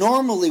what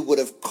normally would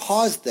have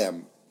caused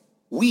them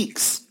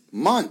weeks,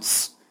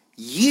 months,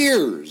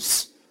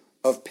 years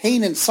of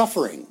pain and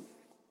suffering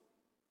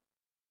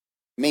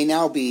may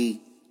now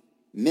be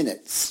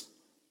minutes,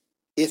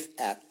 if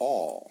at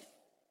all.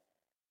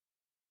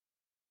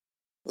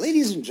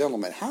 Ladies and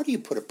gentlemen, how do you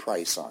put a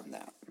price on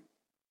that?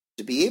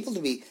 To be able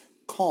to be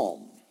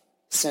calm,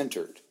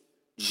 centered,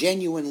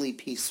 genuinely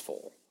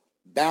peaceful,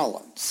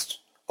 balanced,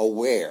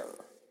 aware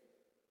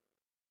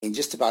in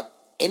just about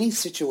any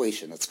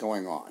situation that's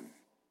going on.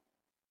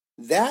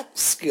 That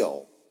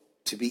skill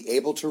to be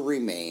able to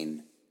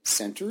remain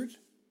centered,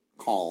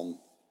 calm,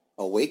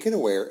 awake and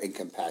aware, and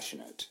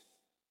compassionate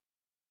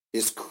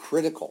is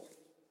critical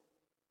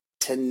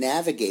to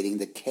navigating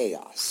the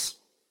chaos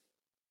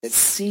that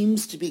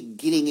seems to be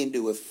getting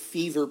into a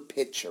fever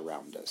pitch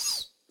around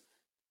us.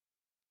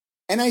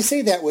 And I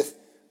say that with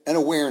an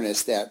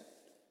awareness that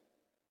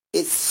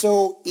it's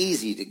so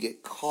easy to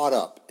get caught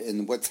up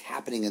in what's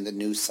happening in the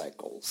news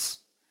cycles.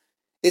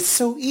 It's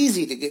so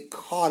easy to get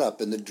caught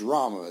up in the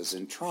dramas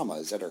and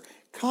traumas that are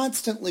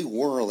constantly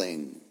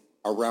whirling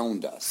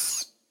around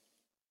us.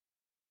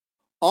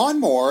 On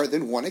more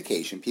than one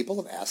occasion,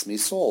 people have asked me,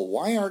 Soul,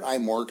 why aren't I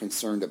more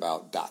concerned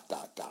about ...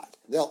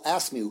 They'll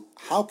ask me,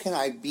 how can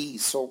I be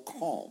so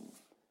calm?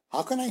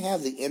 How can I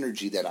have the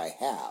energy that I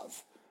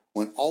have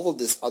when all of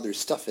this other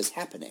stuff is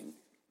happening?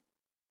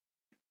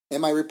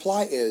 And my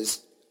reply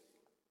is,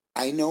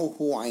 I know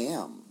who I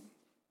am.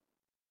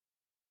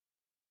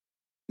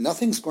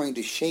 Nothing's going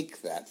to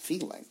shake that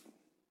feeling.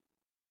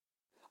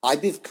 I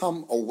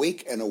become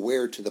awake and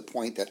aware to the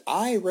point that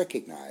I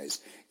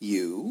recognize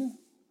you,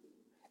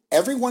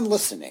 everyone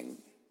listening,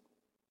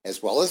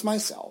 as well as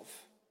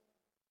myself,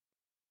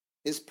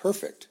 is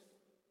perfect,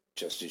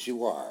 just as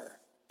you are,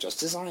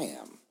 just as I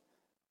am.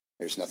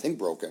 There's nothing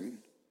broken.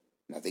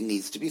 Nothing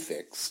needs to be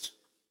fixed.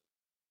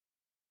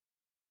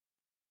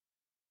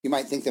 You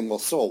might think then, well,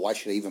 Soul, why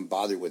should I even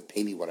bother with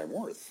Pay Me What I'm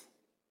Worth?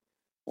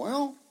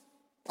 Well,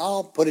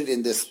 I'll put it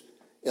in this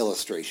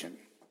illustration.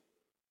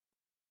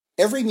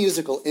 Every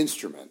musical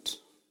instrument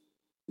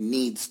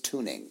needs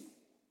tuning.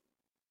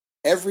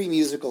 Every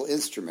musical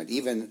instrument,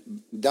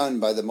 even done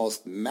by the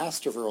most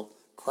masterful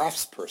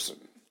craftsperson,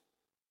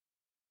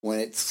 when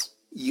it's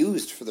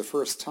used for the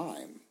first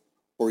time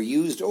or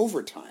used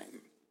over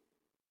time,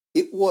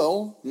 it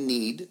will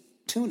need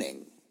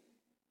tuning,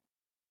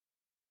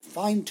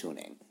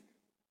 fine-tuning.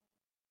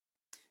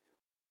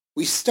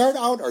 We start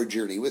out our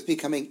journey with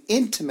becoming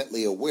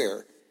intimately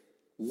aware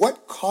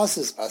what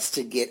causes us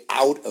to get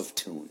out of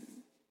tune.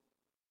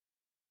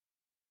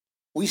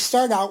 We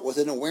start out with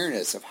an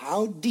awareness of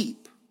how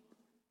deep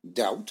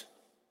doubt,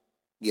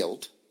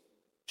 guilt,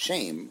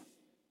 shame,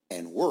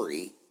 and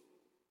worry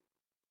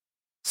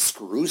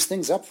screws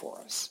things up for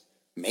us,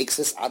 makes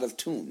us out of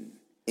tune,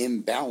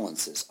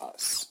 imbalances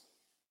us.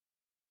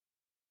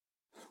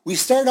 We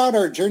start out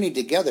our journey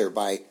together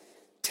by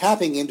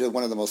tapping into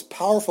one of the most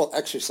powerful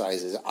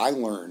exercises I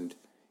learned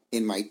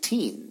in my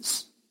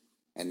teens,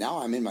 and now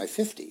I'm in my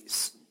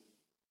 50s.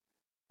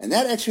 And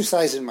that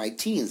exercise in my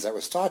teens that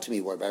was taught to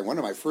me by one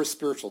of my first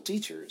spiritual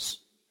teachers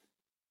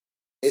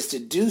is to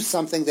do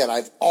something that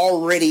I've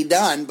already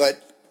done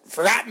but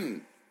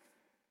forgotten.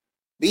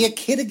 Be a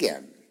kid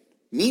again,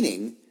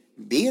 meaning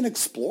be an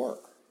explorer.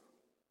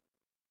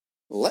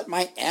 Let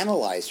my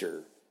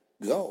analyzer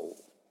go.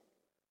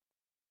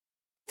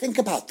 Think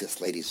about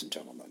this, ladies and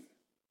gentlemen.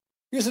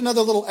 Here's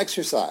another little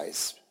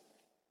exercise.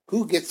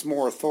 Who gets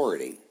more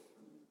authority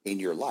in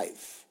your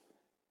life?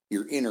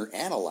 Your inner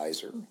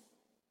analyzer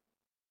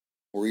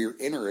or your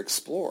inner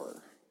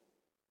explorer?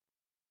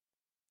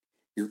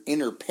 Your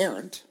inner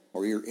parent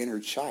or your inner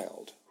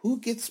child? Who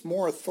gets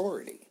more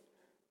authority?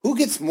 Who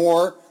gets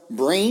more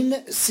brain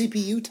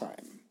CPU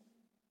time?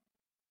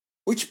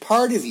 Which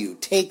part of you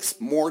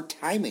takes more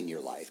time in your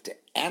life to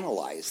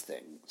analyze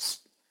things?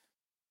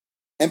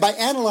 And by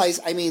analyze,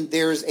 I mean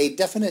there's a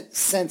definite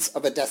sense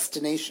of a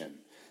destination.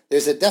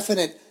 There's a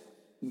definite,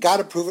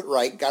 gotta prove it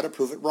right, gotta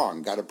prove it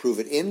wrong, gotta prove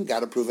it in,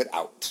 gotta prove it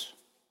out.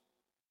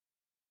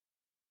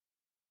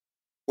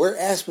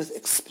 Whereas with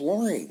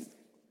exploring,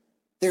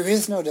 there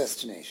is no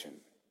destination.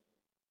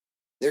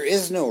 There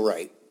is no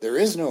right. There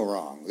is no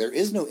wrong. There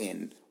is no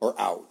in or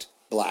out,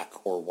 black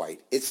or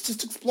white. It's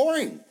just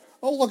exploring.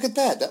 Oh, look at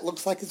that. That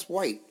looks like it's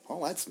white.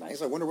 Oh, that's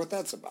nice. I wonder what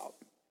that's about.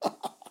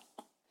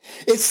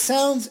 It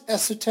sounds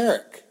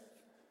esoteric,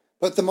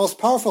 but the most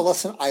powerful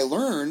lesson I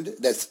learned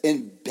that's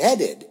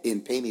embedded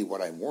in Pay Me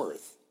What I'm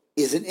Worth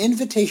is an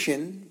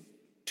invitation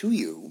to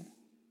you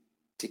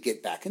to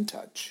get back in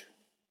touch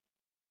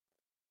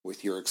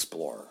with your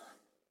explorer.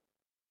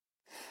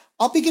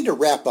 I'll begin to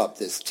wrap up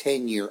this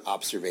 10-year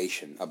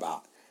observation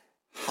about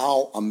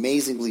how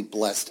amazingly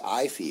blessed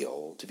I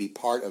feel to be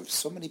part of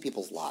so many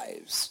people's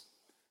lives.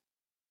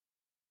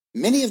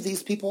 Many of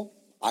these people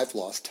I've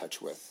lost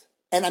touch with,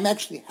 and I'm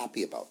actually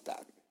happy about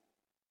that,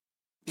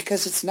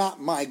 because it's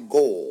not my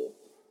goal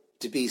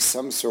to be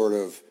some sort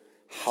of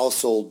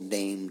household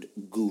named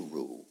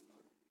guru.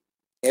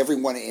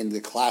 Everyone in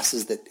the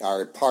classes that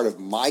are part of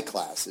my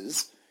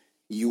classes,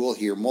 you will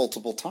hear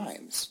multiple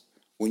times.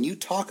 When you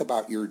talk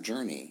about your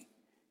journey,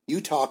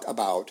 you talk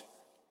about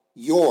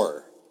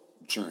your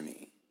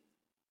journey.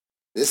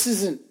 This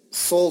isn't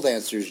Soul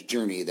Dancer's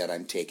journey that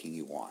I'm taking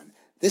you on.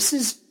 This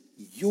is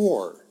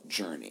your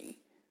journey.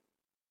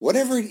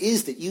 Whatever it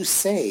is that you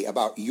say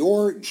about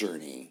your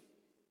journey,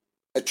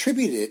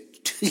 attribute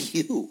it to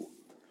you.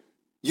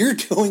 You're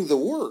doing the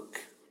work.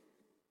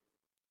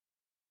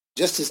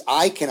 Just as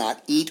I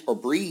cannot eat or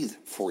breathe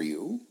for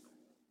you,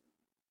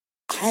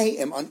 I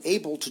am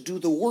unable to do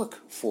the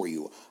work for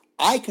you.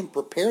 I can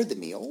prepare the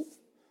meal.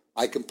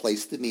 I can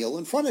place the meal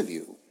in front of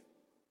you.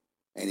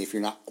 And if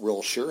you're not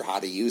real sure how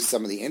to use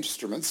some of the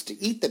instruments to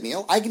eat the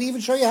meal, I can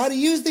even show you how to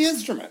use the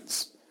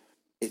instruments.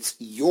 It's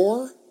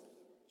your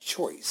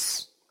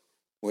choice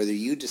whether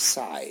you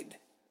decide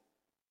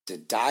to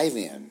dive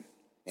in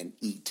and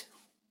eat.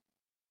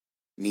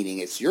 Meaning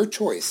it's your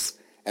choice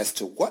as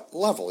to what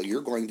level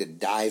you're going to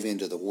dive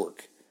into the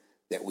work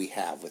that we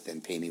have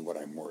within Pay Me What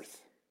I'm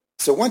Worth.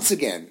 So once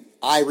again,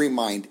 I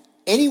remind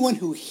anyone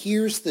who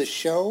hears the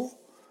show,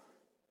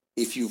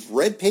 if you've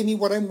read Pay Me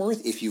What I'm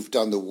Worth, if you've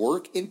done the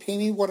work in Pay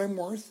Me What I'm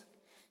Worth,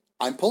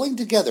 I'm pulling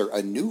together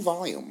a new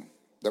volume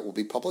that will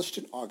be published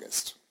in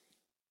August.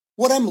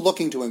 What I'm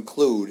looking to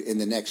include in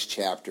the next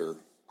chapter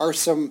are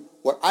some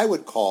what I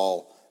would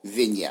call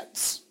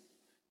vignettes.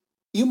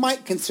 You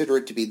might consider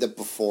it to be the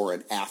before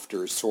and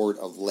after sort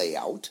of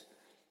layout.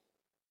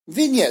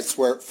 Vignettes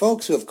where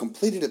folks who have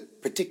completed a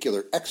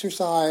particular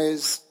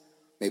exercise,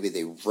 maybe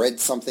they read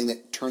something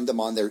that turned them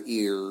on their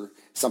ear,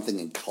 something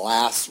in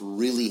class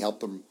really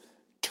helped them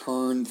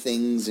turn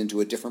things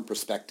into a different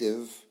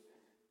perspective.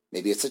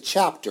 Maybe it's a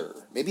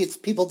chapter. Maybe it's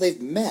people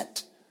they've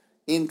met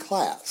in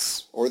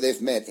class or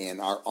they've met in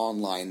our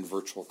online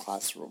virtual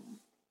classroom.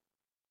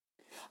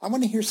 I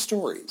want to hear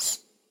stories.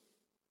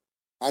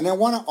 And I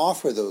want to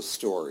offer those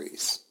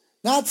stories,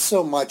 not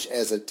so much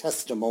as a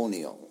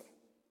testimonial,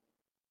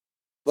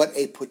 but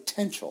a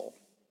potential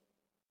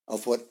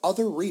of what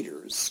other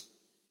readers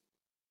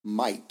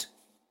might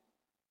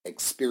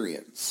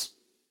experience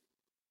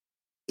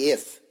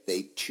if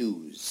they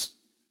choose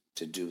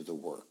to do the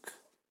work.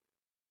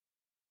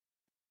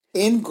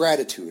 In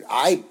gratitude,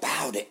 I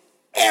bow to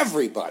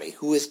everybody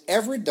who has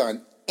ever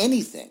done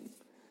anything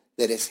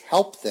that has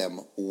helped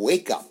them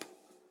wake up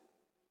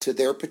to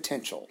their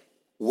potential.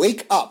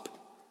 Wake up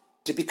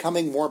to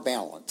becoming more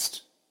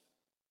balanced.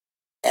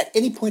 At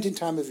any point in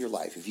time of your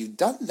life, if you've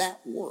done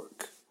that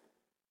work,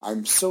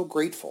 I'm so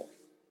grateful.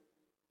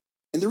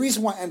 And the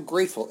reason why I'm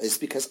grateful is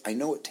because I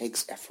know it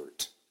takes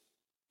effort.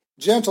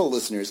 Gentle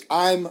listeners,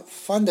 I'm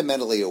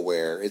fundamentally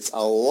aware it's a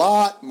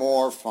lot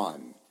more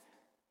fun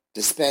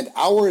to spend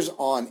hours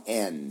on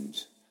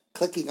end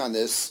clicking on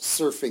this,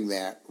 surfing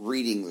that,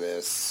 reading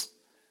this.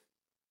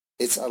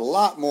 It's a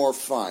lot more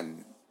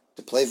fun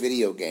to play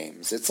video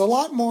games. It's a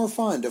lot more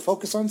fun to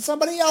focus on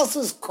somebody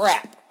else's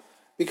crap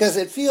because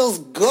it feels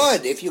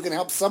good if you can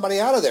help somebody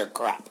out of their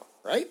crap,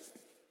 right?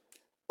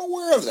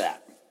 Aware of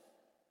that.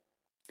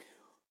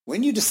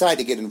 When you decide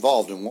to get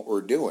involved in what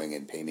we're doing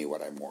and Pay Me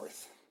What I'm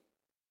Worth,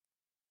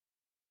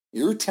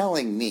 you're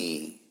telling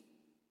me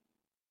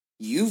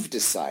you've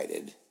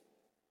decided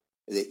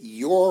that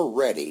you're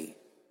ready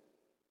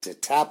to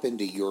tap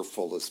into your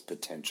fullest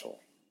potential.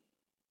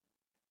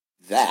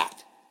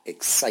 That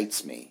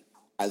excites me.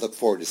 I look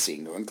forward to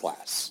seeing you in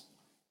class.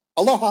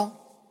 Aloha.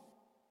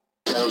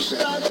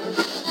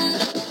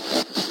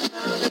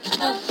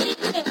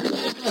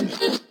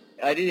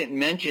 I didn't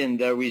mention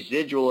the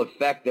residual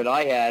effect that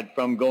I had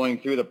from going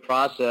through the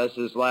process.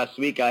 Is last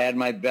week I had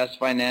my best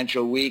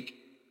financial week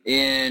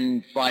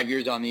in 5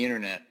 years on the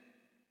internet.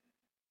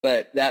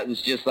 But that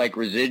was just like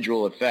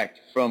residual effect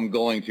from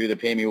going through the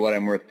Pay Me What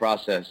I'm Worth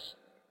process.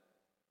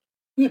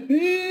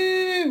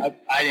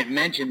 I didn't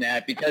mention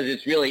that because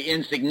it's really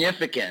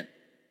insignificant.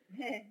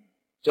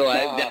 So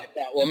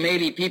well,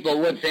 maybe people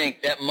would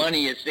think that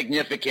money is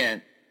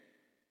significant.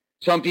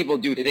 Some people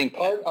do think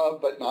part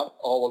of, but not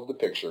all of the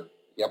picture.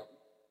 Yep.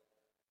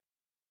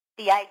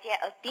 The idea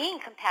of being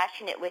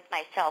compassionate with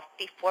myself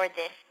before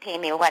this Pay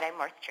Me What I'm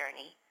Worth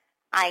journey.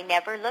 I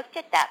never looked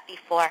at that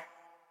before.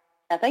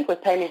 I think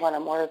with Pay Me What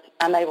I'm Worth,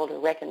 I'm able to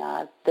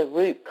recognize the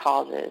root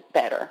causes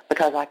better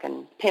because I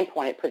can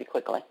pinpoint it pretty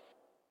quickly.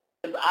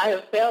 I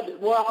have found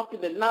it more often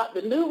than not.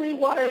 The new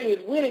rewiring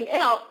is winning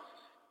out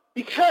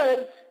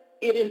because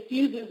it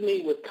infuses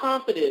me with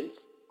confidence,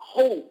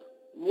 hope,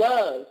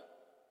 love,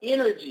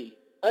 energy,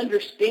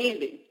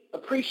 understanding,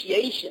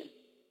 appreciation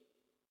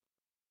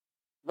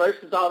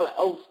versus all the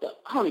old stuff.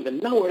 I don't even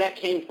know where that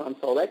came from,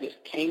 so that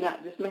just came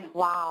out just now.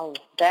 Wow,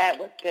 that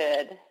was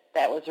good.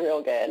 That was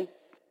real good.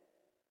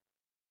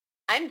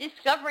 I'm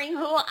discovering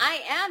who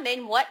I am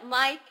and what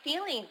my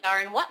feelings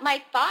are and what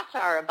my thoughts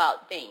are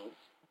about things.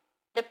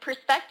 The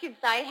perspectives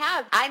I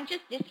have, I'm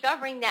just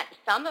discovering that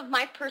some of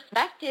my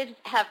perspectives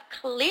have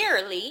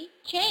clearly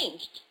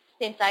changed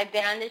since I've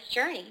been on this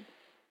journey.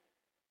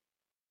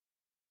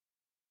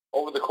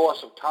 Over the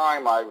course of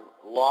time, I've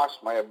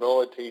lost my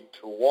ability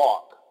to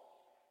walk,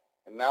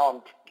 and now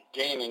I'm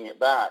gaining it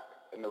back.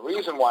 And the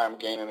reason why I'm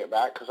gaining it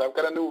back, because I've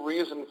got a new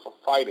reason for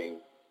fighting.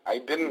 I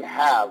didn't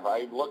have.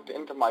 I looked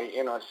into my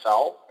inner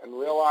self and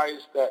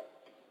realized that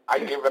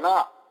I'd given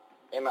up.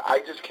 And I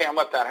just can't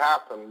let that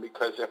happen,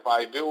 because if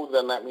I do,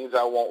 then that means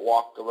I won't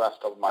walk the rest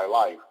of my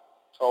life.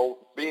 So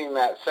being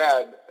that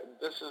said,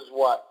 this is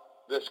what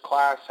this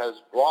class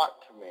has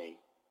brought to me,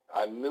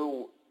 a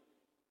new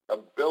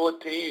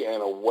ability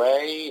and a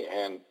way,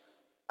 and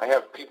I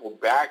have people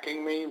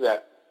backing me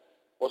that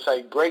will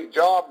say, great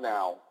job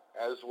now,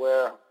 as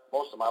where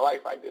most of my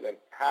life I didn't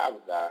have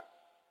that.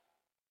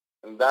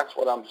 And that's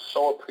what I'm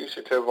so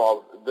appreciative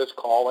of this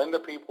call and the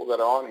people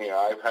that are on here.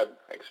 I've had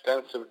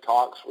extensive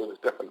talks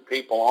with different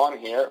people on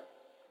here,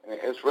 and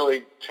it's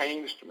really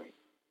changed me.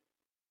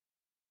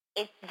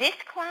 It's this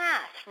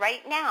class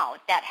right now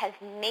that has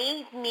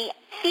made me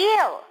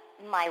feel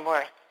my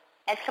worth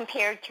as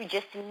compared to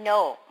just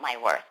know my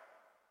worth.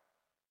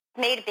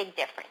 It's made a big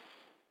difference.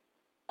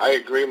 I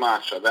agree,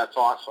 Marsha. That's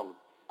awesome.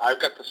 I've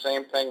got the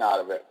same thing out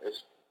of it.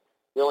 It's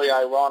really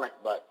ironic,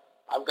 but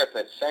I've got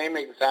that same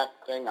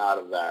exact thing out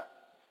of that.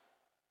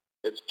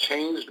 It's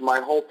changed my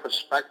whole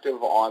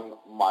perspective on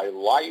my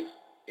life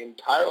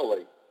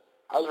entirely.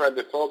 I was ready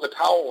to throw the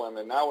towel in,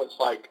 and now it's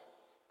like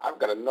I've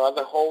got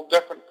another whole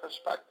different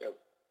perspective.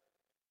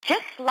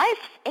 Just life's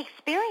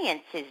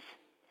experiences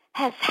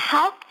has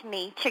helped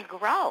me to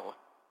grow.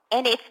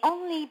 And it's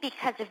only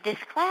because of this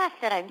class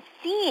that I'm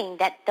seeing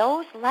that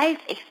those life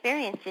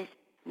experiences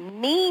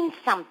mean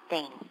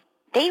something.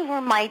 They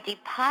were my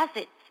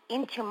deposits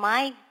into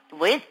my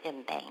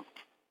wisdom bank.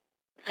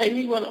 Pay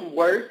me what I'm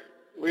worth.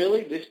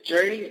 Really, this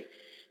journey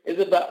is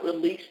about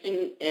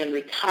releasing and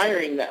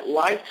retiring that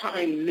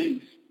lifetime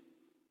noose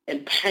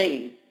and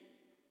pain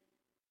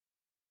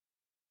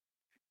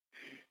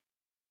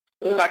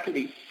so that I can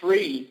be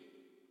free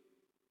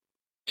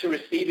to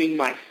receiving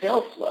my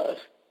self-love.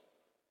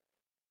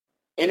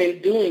 And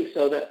in doing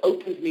so, that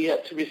opens me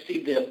up to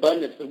receive the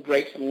abundance of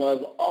grace and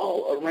love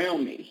all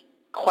around me.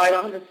 Quite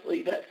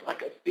honestly, that's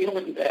like a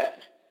feeling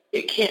that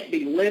it can't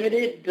be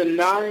limited,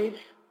 denied,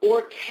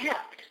 or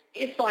capped.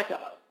 It's like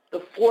the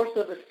force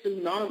of a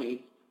tsunami.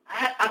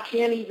 I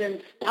can't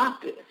even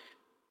stop this.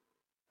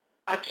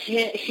 I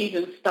can't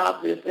even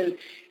stop this. And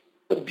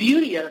the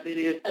beauty of it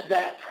is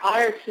that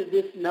prior to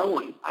this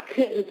knowing, I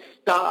couldn't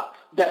stop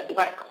that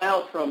black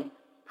cloud from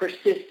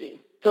persisting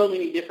so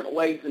many different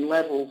ways and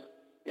levels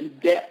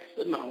and depths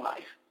of my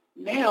life.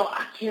 Now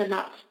I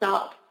cannot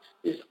stop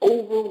this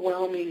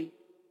overwhelming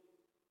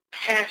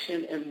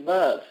passion and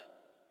love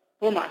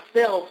for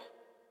myself.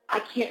 I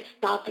can't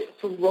stop it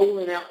from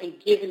rolling out and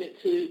giving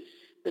it to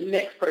the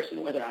next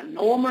person, whether I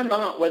know them or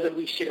not, whether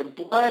we share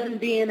blood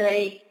and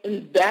DNA,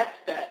 and that's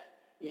that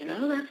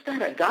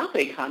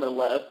agape kind of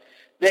love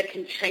that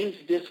can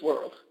change this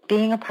world.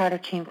 Being a part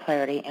of Team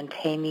Clarity and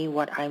Pay Me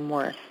What I'm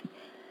Worth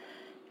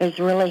is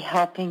really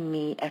helping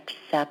me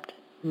accept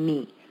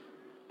me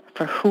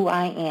for who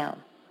I am.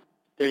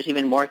 There's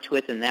even more to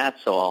it than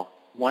that, Soul.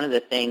 One of the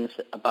things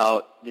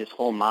about this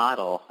whole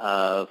model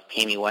of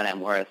Pay Me What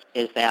I'm Worth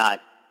is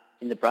that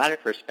in the broader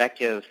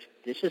perspective,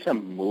 this is a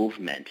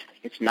movement.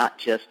 It's not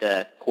just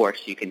a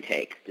course you can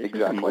take. This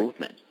is a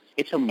movement.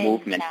 It's a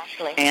movement.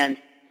 Exactly. And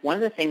one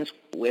of the things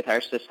with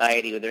our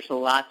society, there's a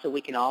lot that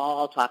we can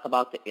all talk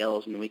about the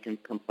ills and we can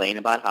complain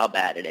about how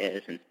bad it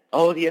is and,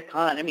 the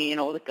economy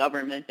and, the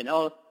government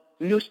and,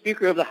 new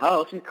Speaker of the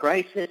House and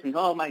crisis and,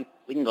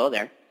 we can go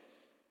there.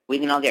 We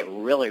can all get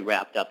really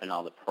wrapped up in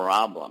all the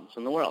problems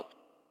in the world.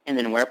 And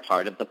then we're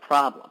part of the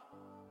problem.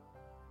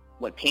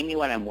 What Pay Me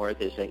What I'm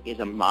Worth is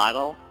a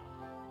model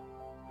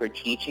for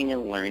teaching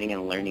and learning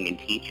and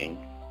teaching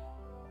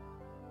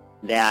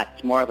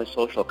that's more of a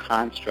social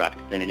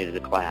construct than it is a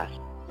class.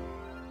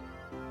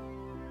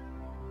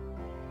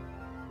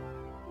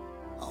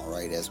 All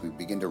right, as we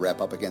begin to wrap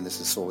up again,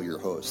 this is Soul, your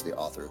host, the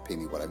author of Pay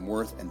Me What I'm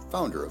Worth and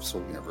founder of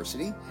Soul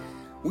University.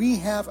 We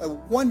have a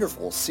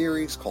wonderful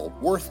series called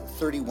Worth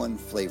 31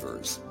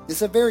 Flavors.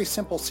 It's a very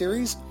simple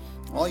series.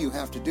 All you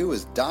have to do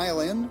is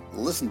dial in,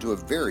 listen to a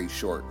very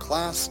short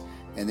class,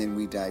 and then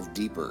we dive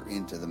deeper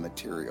into the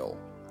material.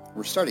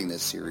 We're starting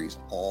this series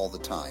all the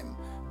time.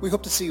 We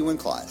hope to see you in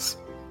class.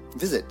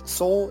 Visit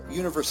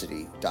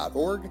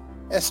souluniversity.org,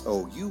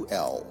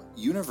 SOUL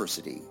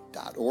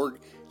university.org,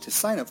 to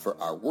sign up for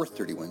our Worth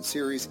 31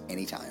 series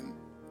anytime.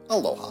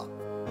 Aloha.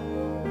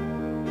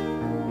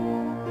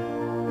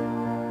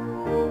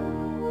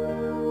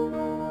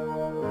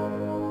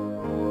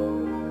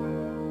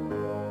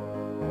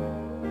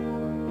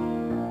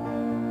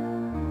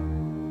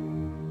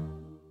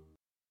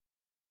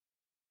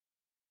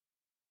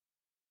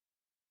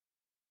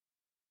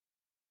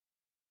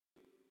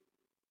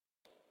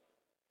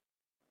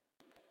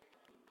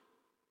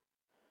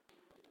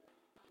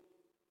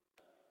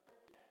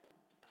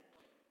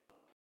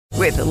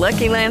 With the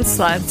Lucky Land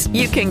Slots,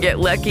 you can get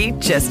lucky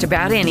just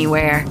about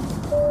anywhere.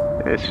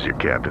 This is your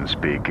captain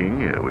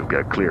speaking. We've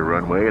got clear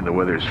runway and the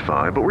weather's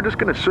fine, but we're just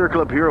going to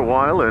circle up here a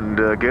while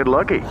and get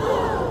lucky.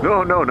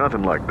 No,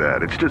 nothing like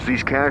that. It's just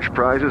these cash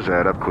prizes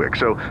add up quick.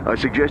 So I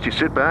suggest you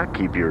sit back,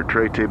 keep your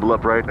tray table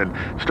upright, and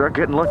start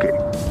getting lucky.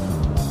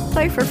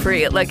 Play for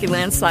free at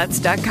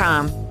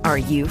LuckyLandSlots.com. Are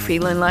you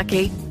feeling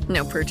lucky?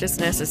 No purchase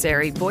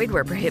necessary. Void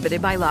where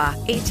prohibited by law.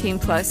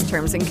 18+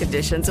 terms and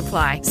conditions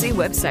apply. See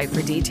website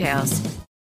for details.